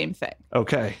are the same thing.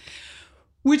 Okay.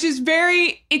 Which is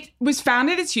it was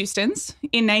founded as Houston's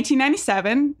in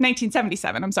 1977,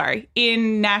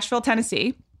 in Nashville,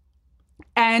 Tennessee.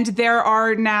 And there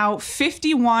are now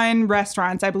 51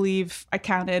 restaurants, I believe I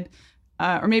counted,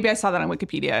 or maybe I saw that on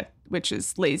Wikipedia, which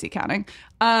is lazy counting,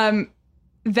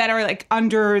 that are like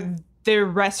under the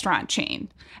restaurant chain.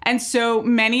 And so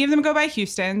many of them go by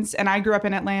Houston's, and I grew up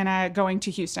in Atlanta going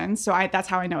to Houston's, so that's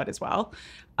how I know it as well.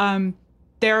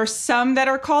 There are some that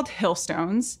are called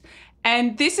Hillstones,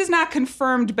 and this is not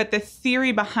confirmed, but the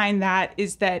theory behind that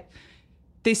is that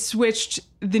they switched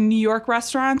the New York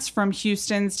restaurants from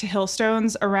Houston's to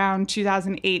Hillstones around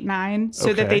 2008-9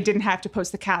 so that they didn't have to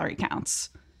post the calorie counts.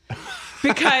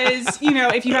 because, you know,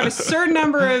 if you have a certain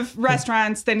number of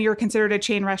restaurants, then you're considered a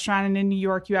chain restaurant. And in New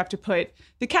York, you have to put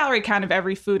the calorie count of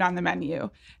every food on the menu.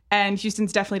 And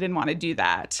Houston's definitely didn't want to do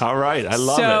that. All right. I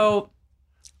love it.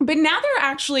 But now they're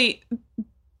actually,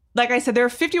 like I said, there are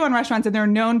 51 restaurants and they're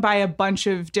known by a bunch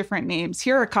of different names.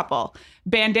 Here are a couple.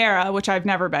 Bandera, which I've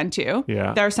never been to.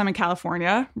 Yeah. There are some in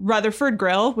California. Rutherford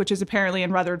Grill, which is apparently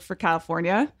in Rutherford,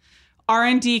 California.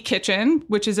 R&D Kitchen,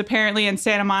 which is apparently in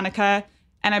Santa Monica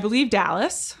and I believe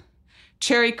Dallas.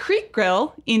 Cherry Creek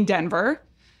Grill in Denver.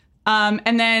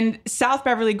 And then South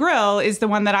Beverly Grill is the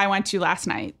one that I went to last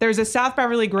night. There's a South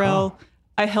Beverly Grill,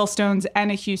 a Hillstone's,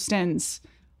 and a Houston's,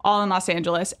 all in Los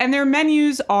Angeles. And their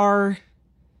menus are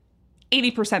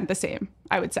 80% the same,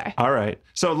 I would say. All right.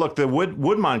 So look, the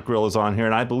Woodmont Grill is on here,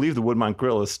 and I believe the Woodmont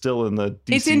Grill is still in the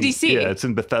DC. It's in DC. Yeah, it's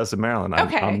in Bethesda, Maryland.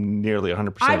 I'm nearly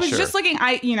 100% sure. I was just looking,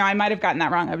 I might have gotten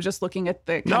that wrong. I was just looking at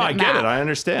the I get it. I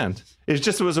understand.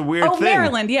 It was a weird thing.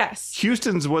 Maryland, yes.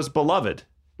 Houston's was beloved.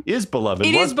 Is beloved.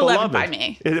 It is beloved by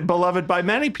me. Beloved by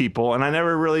many people, and I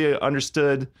never really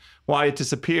understood why it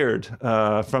disappeared.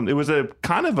 It was a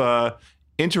kind of a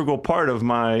integral part of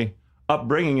my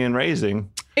upbringing and raising.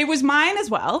 It was mine as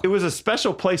well. It was a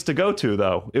special place to go to,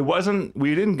 though.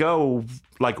 We didn't go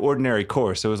like ordinary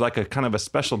course. It was like a kind of a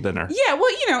special dinner. Yeah,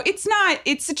 well, you know,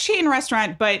 it's a chain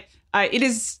restaurant, but it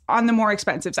is on the more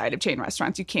expensive side of chain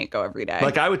restaurants. You can't go every day.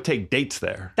 Like I would take dates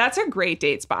there. That's a great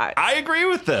date spot. I agree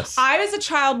with this. I, as a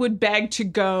child, would beg to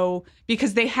go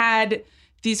because they had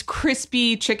these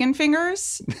crispy chicken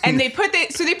fingers, and they put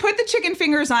the chicken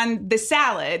fingers on the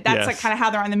salad. That's like kind of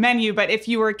how they're on the menu. But if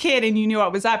you were a kid and you knew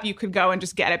what was up, you could go and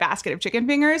just get a basket of chicken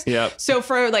fingers. Yep. So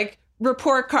for like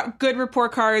good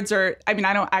report cards, or I mean,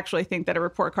 I don't actually think that a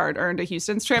report card earned a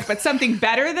Houston's trip, but something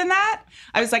better than that,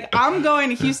 I was like, I'm going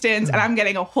to Houston's and I'm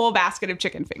getting a whole basket of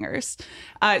chicken fingers.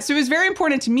 So it was very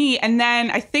important to me. And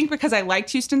then I think because I liked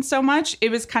Houston so much,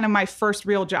 it was kind of my first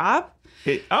real job.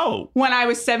 When I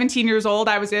was 17 years old,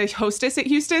 I was a hostess at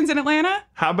Houston's in Atlanta.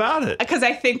 How about it? Because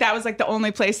I think that was like the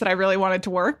only place that I really wanted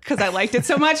to work because I liked it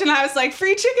so much. And I was like,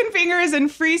 free chicken fingers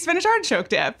and free spinach artichoke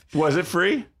dip. Was it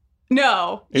free?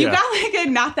 No. You got like a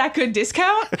not that good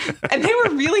discount. And they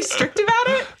were really strict about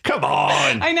it. Come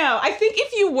on. I know. I think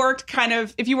if you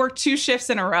worked 2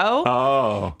 shifts in a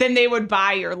row, then they would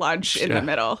buy your lunch in the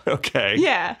middle. Okay.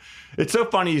 Yeah. It's so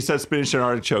funny you said spinach and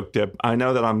artichoke dip. I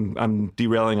know that I'm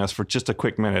derailing us for just a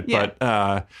quick minute,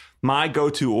 but my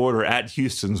go-to order at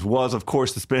Houston's was, of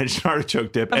course, the spinach and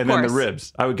artichoke dip, then the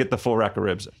ribs. I would get the full rack of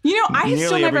ribs. You know, I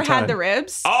still never had the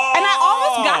ribs. Oh! And I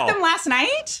almost got them last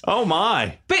night. Oh,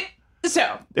 my. But,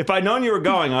 so. If I'd known you were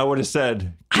going, I would have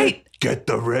said, get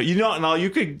the ribs. You know, no,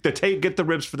 you could get the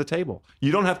ribs for the table.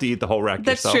 You don't have to eat the whole rack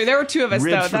yourself. That's true. There were 2 of us,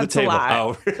 ribs though. For that's the table. a lot.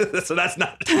 Oh, so that's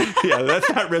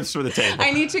not ribs for the table.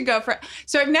 I need to go for it.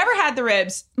 So I've never had the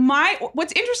ribs.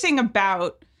 What's interesting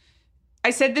about, I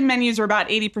said the menus are about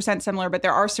 80% similar, but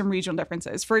there are some regional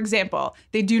differences. For example,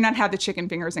 they do not have the chicken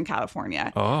fingers in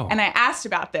California. Oh. And I asked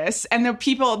about this, and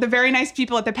the very nice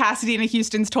people at the Pasadena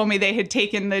Houston's told me they had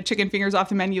taken the chicken fingers off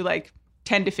the menu like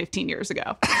 10 to 15 years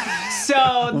ago.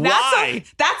 So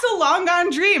that's a long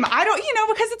gone dream. I don't,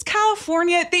 because it's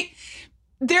California.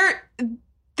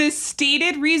 The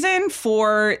stated reason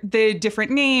for the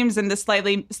different names and the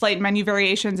slight menu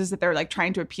variations is that they're like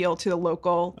trying to appeal to the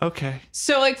local. Okay.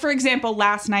 So like, for example,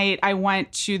 last night I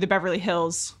went to the Beverly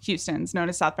Hills Houston's, known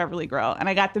as South Beverly Grill, and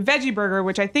I got the veggie burger,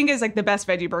 which I think is like the best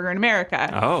veggie burger in America.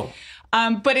 Oh.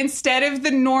 But instead of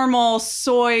the normal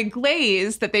soy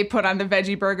glaze that they put on the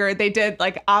veggie burger, they did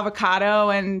like avocado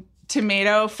and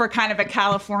tomato for kind of a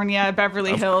California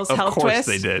Beverly Hills health twist. Of course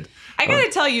they did. I gotta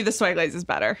tell you, the soy glaze is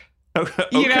better. Okay.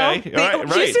 Right.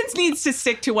 Houston's needs to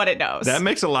stick to what it knows. That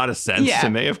makes a lot of sense to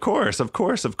me. Of course.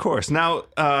 Now,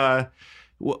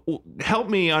 help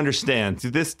me understand.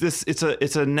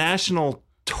 It's a national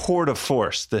tour de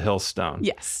force, the Hillstone.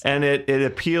 Yes. And it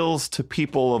appeals to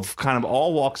people of kind of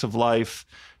all walks of life,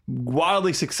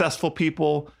 wildly successful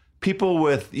people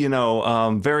with,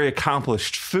 very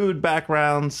accomplished food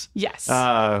backgrounds. Yes.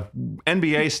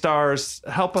 NBA stars.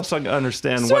 Help us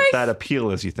understand that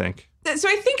appeal is, you think? So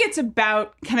I think it's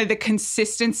about kind of the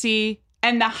consistency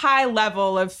and the high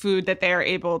level of food that they are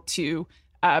able to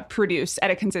produce at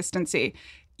a consistency.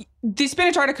 The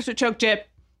spinach artichoke dip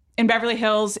in Beverly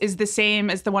Hills is the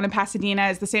same as the one in Pasadena,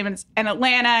 is the same in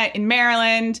Atlanta, in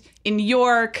Maryland, in New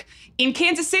York, in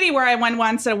Kansas City, where I went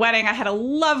once at a wedding. I had a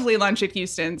lovely lunch at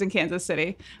Houston's in Kansas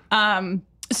City.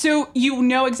 So you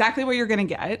know exactly what you're going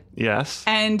to get. Yes.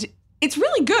 And it's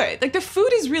really good. Like the food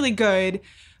is really good.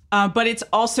 But it's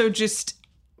also just,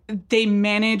 they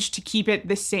manage to keep it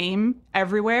the same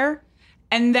everywhere.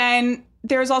 And then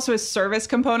there's also a service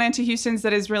component to Houston's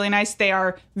that is really nice. They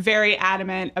are very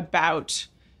adamant about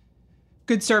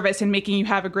good service and making you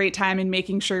have a great time and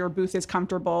making sure your booth is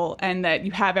comfortable and that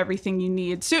you have everything you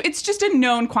need. So it's just a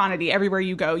known quantity. Everywhere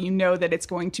you go, you know that it's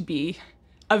going to be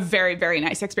a very, very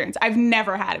nice experience. I've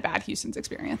never had a bad Houston's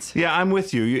experience. Yeah, I'm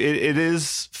with you. It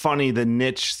is funny, the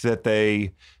niche that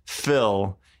they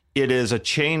fill. It is a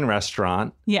chain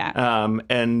restaurant. Yeah.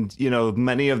 And, you know,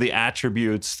 many of the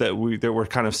attributes that we're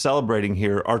kind of celebrating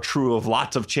here are true of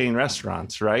lots of chain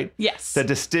restaurants, right? Yes. The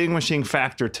distinguishing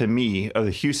factor to me of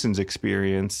the Houston's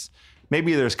experience,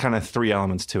 maybe there's kind of three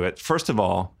elements to it. First of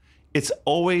all, it's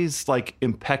always like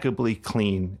impeccably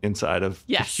clean inside of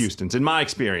the Yes. Houston's, in my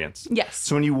experience. Yes.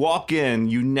 So when you walk in,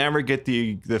 you never get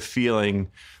the feeling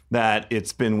that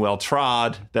it's been well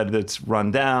trod, that it's run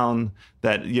down,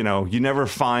 that, you know, you never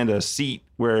find a seat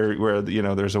where you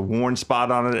know, there's a worn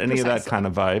spot on it, any of that kind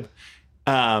of vibe.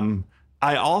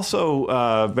 I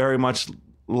also very much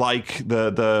like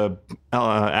the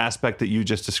aspect that you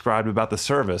just described about the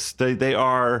service. They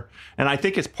are, and I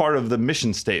think it's part of the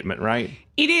mission statement, right?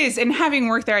 It is. And having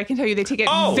worked there, I can tell you they take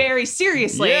it very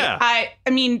seriously. Yeah. I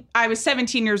mean, I was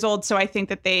 17 years old, so I think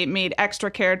that they made extra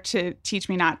care to teach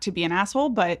me not to be an asshole.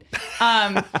 But,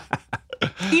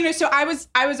 you know, so I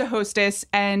was a hostess,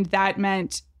 and that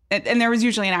meant, and there was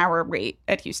usually an hour wait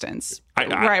at Houston's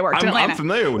where I worked in Atlanta. I'm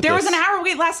familiar with There this. was an hour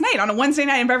wait last night on a Wednesday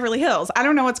night in Beverly Hills. I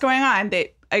don't know what's going on,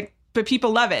 but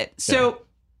people love it. So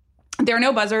there are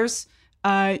no buzzers.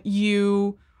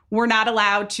 You were not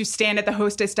allowed to stand at the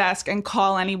hostess desk and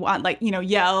call anyone, like, you know,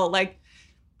 yell like,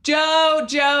 Joe,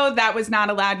 that was not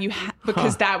allowed.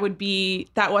 Because that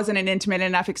wasn't an intimate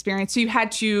enough experience. So you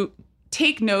had to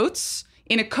take notes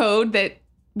in a code that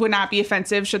would not be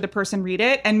offensive should the person read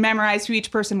it, and memorize who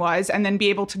each person was, and then be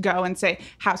able to go and say,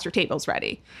 house, your table's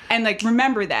ready, and like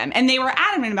remember them. And they were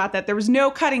adamant about that. There was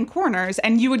no cutting corners,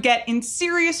 and you would get in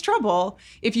serious trouble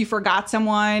if you forgot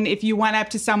someone, if you went up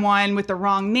to someone with the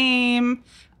wrong name.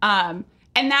 And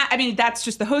that, I mean, that's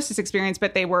just the hostess experience,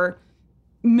 but they were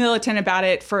militant about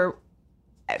it for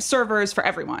servers, for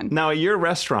everyone. Now, at your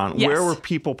restaurant, Yes. where were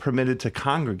people permitted to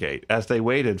congregate as they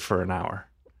waited for an hour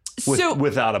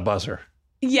without a buzzer?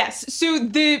 Yes. So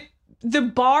the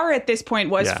bar at this point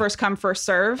was Yeah. first come, first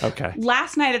serve. Okay.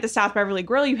 Last night at the South Beverly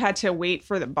Grill, you had to wait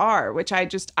for the bar, which I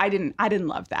didn't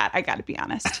love that. I got to be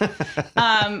honest.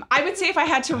 I would say if I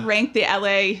had to rank the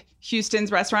LA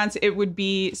Houston's restaurants, it would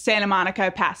be Santa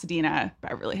Monica, Pasadena,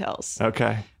 Beverly Hills.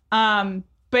 Okay.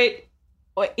 But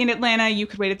in Atlanta, you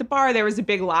could wait at the bar. There was a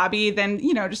big lobby. Then,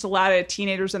 you know, just a lot of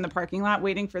teenagers in the parking lot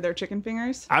waiting for their chicken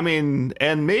fingers. I mean,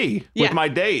 and me with Yeah. my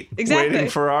date, Exactly. waiting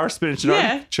for our spinach and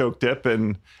Yeah. artichoke dip,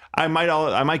 and I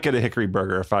might get a hickory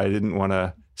burger if I didn't want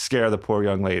to scare the poor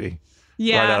young lady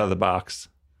Yeah. right out of the box.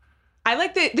 I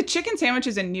like the chicken sandwich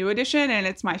is a new addition, and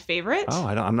it's my favorite. Oh,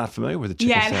 I'm not familiar with the chicken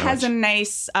Yeah, it sandwich. has a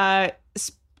nice,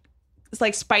 it's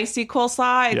like spicy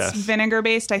coleslaw. It's Yes. vinegar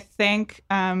based, I think,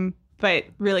 but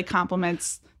really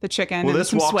complements the chicken. Well, and this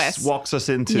some Swiss. walks us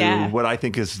into Yeah. what I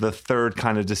think is the third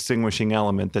kind of distinguishing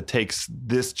element that takes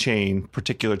this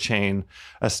particular chain,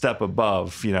 a step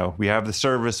above. You know, we have the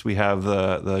service, we have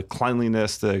the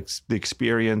cleanliness, the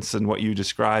experience, and what you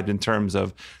described in terms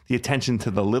of the attention to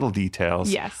the little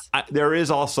details. Yes. There is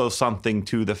also something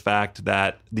to the fact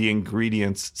that the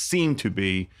ingredients seem to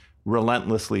be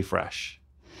relentlessly fresh.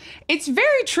 It's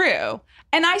very true.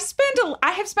 And I have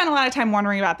spent a lot of time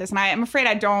wondering about this, and I am afraid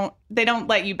they don't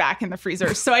let you back in the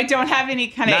freezer, so I don't have any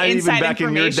kind of Not even inside back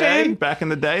information. in your day? Back in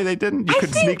the day, they didn't? You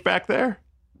could sneak back there?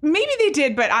 Maybe they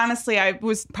did, but honestly, I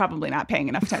was probably not paying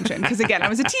enough attention because, again, I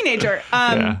was a teenager.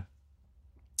 Yeah.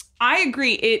 I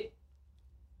agree.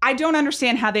 I don't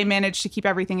understand how they managed to keep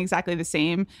everything exactly the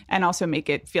same and also make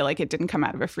it feel like it didn't come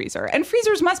out of a freezer. And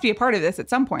freezers must be a part of this at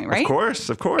some point, right? Of course.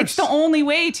 It's the only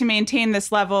way to maintain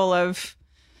this level of...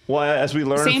 Well, as we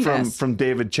learned sameness. from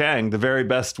David Chang, the very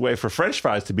best way for French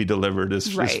fries to be delivered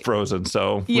is Right. frozen.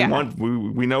 So Yeah.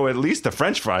 we know at least the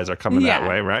French fries are coming that Yeah.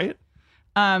 way, right?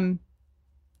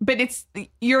 But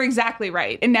you're exactly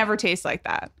right. It never tastes like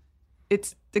that.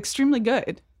 It's extremely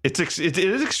good. It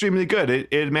is extremely good.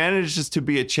 It manages to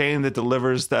be a chain that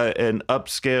delivers an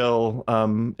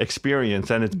upscale experience,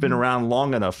 and it's been around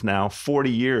long enough now,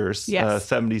 40 years, Yes.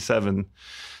 77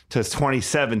 to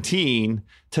 2017,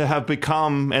 to have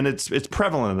become, and it's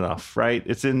prevalent enough, right?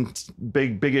 It's in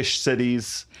biggish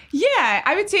cities. Yeah,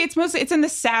 I would say it's in the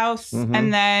South, Mm-hmm.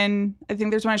 and then I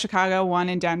think there's one in Chicago, one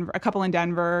in Denver, a couple in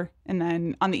Denver, and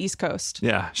then on the East Coast.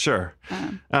 Yeah, sure.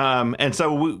 And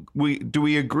so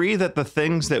we agree that the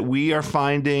things that we are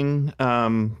finding,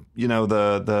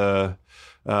 the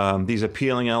these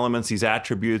appealing elements, these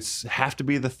attributes have to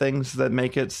be the things that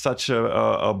make it such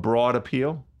a broad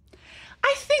appeal?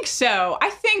 I think so. I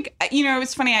think,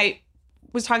 it's funny. I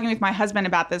was talking with my husband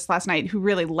about this last night, who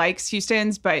really likes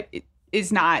Houston's, but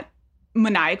is not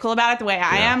maniacal about it the way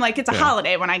I am. Like, it's a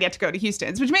holiday when I get to go to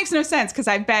Houston's, which makes no sense because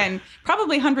I've been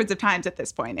probably hundreds of times at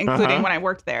this point, including when I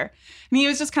worked there. And he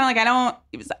was just kind of like,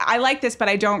 I like this, but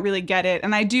I don't really get it.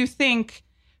 And I do think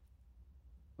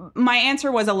my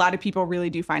answer was a lot of people really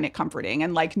do find it comforting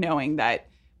and like knowing that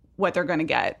what they're going to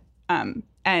get,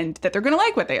 and that they're going to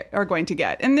like what they are going to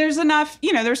get. And there's enough,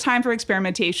 there's time for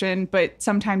experimentation, but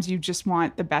sometimes you just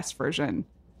want the best version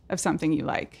of something you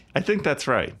like. I think that's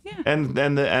right. Yeah. And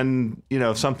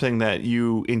something that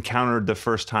you encountered the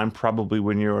first time probably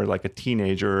when you were like a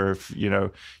teenager, or if,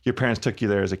 your parents took you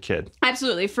there as a kid.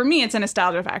 Absolutely. For me, it's a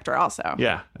nostalgia factor also.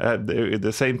 Yeah.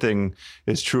 The same thing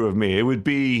is true of me. It would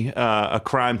be a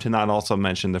crime to not also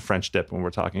mention the French dip when we're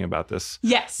talking about this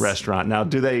restaurant. Now,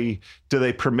 do they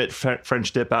permit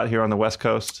French dip out here on the West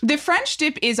Coast? The French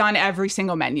dip is on every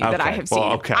single menu that I have seen.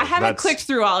 Okay. I haven't clicked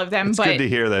through all of them, it's but good to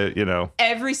hear that,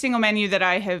 every single menu that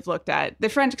I have looked at,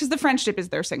 because the French dip is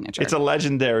their signature. It's a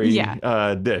legendary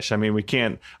dish. I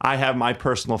mean, I have my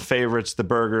personal favorites, the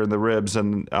burger and the ribs,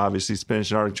 and obviously spinach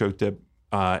and artichoke dip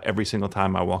every single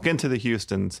time I walk into the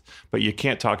Houston's, but you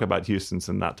can't talk about Houston's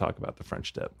and not talk about the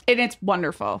French dip. And it's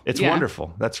wonderful. It's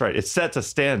wonderful. That's right. It sets a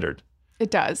standard. It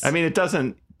does. I mean, it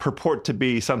doesn't purport to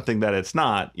be something that it's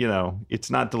not. It's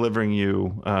not delivering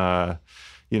you...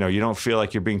 you don't feel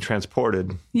like you're being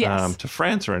transported to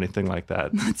France or anything like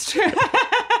that. That's true.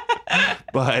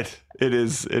 But it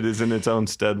is in its own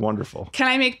stead wonderful. Can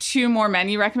I make 2 more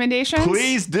menu recommendations?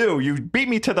 Please do. You beat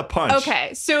me to the punch.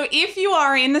 Okay. So if you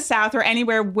are in the South or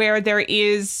anywhere where there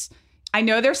is, I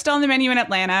know they're still on the menu in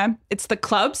Atlanta, it's the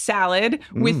club salad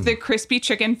with the crispy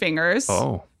chicken fingers,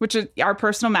 which are our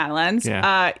personal Madeleines.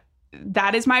 Yeah.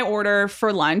 That is my order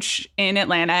for lunch in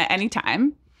Atlanta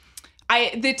anytime.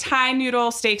 The Thai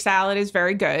noodle steak salad is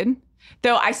very good,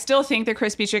 though I still think the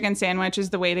crispy chicken sandwich is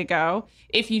the way to go.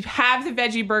 If you have the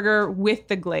veggie burger with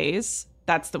the glaze,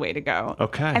 that's the way to go.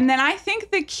 Okay. And then I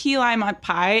think the key lime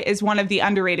pie is one of the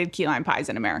underrated key lime pies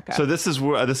in America. So this is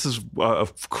a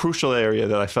crucial area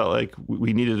that I felt like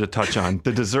we needed to touch on.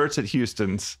 The desserts at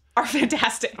Houston's are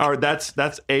fantastic.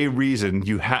 That's a reason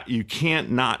you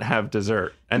can't not have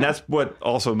dessert, and that's what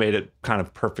also made it kind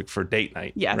of perfect for date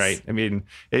night. Yes. Right. I mean,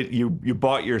 you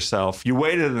bought yourself. You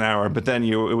waited an hour, but then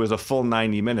it was a full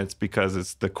 90 minutes because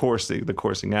it's the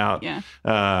coursing out.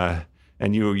 Yeah.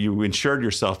 And you ensured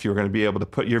yourself you were going to be able to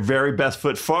put your very best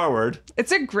foot forward.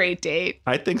 It's a great date.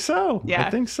 I think so. Yeah. I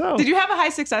think so. Did you have a high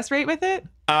success rate with it?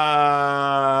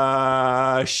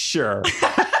 Sure.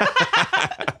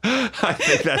 I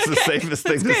think that's the safest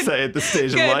thing to say at this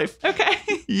stage of life. Okay.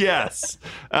 Yes.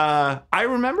 I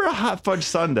remember a hot fudge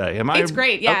sundae. It's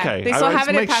great. Yeah. Okay. They still have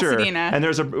it at Pasadena. Sure. And there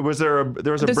was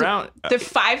a brown. The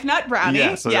 5-nut brownie.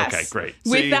 Yes. Okay. Great.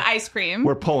 With the ice cream.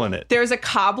 We're pulling it. There's a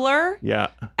cobbler. Yeah.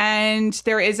 And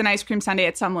there is an ice cream sundae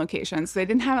at some locations. They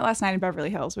didn't have it last night in Beverly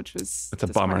Hills, which was it's a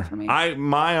bummer for me.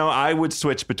 I would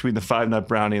switch between the 5-nut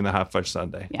brownie and the hot fudge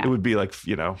sundae. Yeah. It would be like,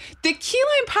 The key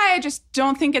lime pie, I just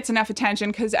don't think it's enough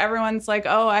attention because everyone's like,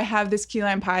 oh, I have this key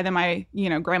lime pie that my,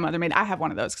 grandmother made. I have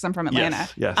one of those because I'm from Atlanta.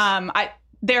 Yes.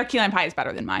 Their key lime pie is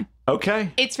better than mine.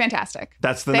 Okay. It's fantastic.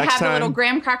 That's the they next time. They have the little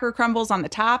graham cracker crumbles on the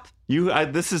top.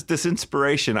 This is this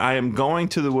inspiration. I am going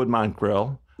to the Woodmont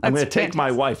Grill. I'm going to take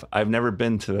my wife. I've never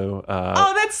been to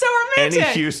that's so romantic.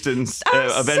 Any Houston's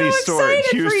of any store.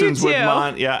 Houston's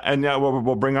Woodmont. Yeah. And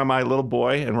we'll bring on my little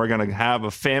boy and we're going to have a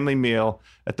family meal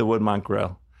at the Woodmont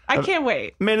Grill. I can't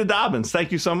wait. Amanda Dobbins,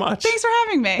 thank you so much. Thanks for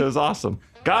having me. It was awesome.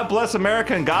 God bless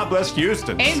America and God bless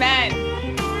Houston. Amen.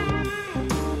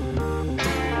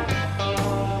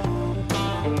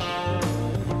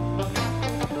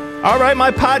 All right, my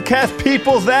podcast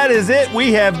peoples, that is it.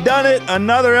 We have done it.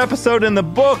 Another episode in the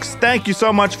books. Thank you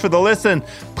so much for the listen.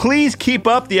 Please keep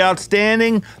up the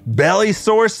outstanding belly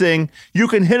sourcing. You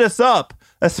can hit us up,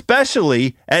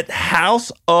 especially at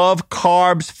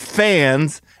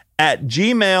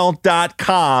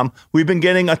houseofcarbsfans@gmail.com. We've been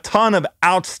getting a ton of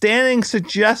outstanding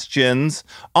suggestions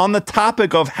on the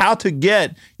topic of how to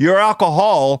get your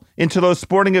alcohol into those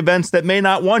sporting events that may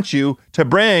not want you to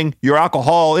bring your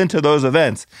alcohol into those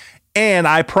events. And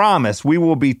I promise we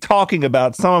will be talking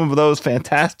about some of those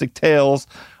fantastic tales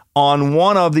on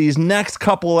one of these next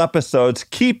couple episodes.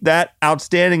 Keep that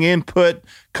outstanding input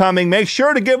coming. Make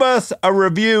sure to give us a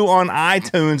review on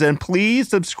iTunes and please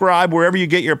subscribe wherever you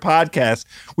get your podcasts.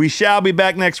 We shall be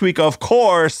back next week, of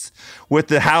course, with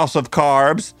the House of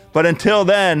Carbs. But until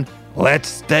then, let's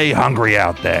stay hungry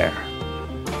out there.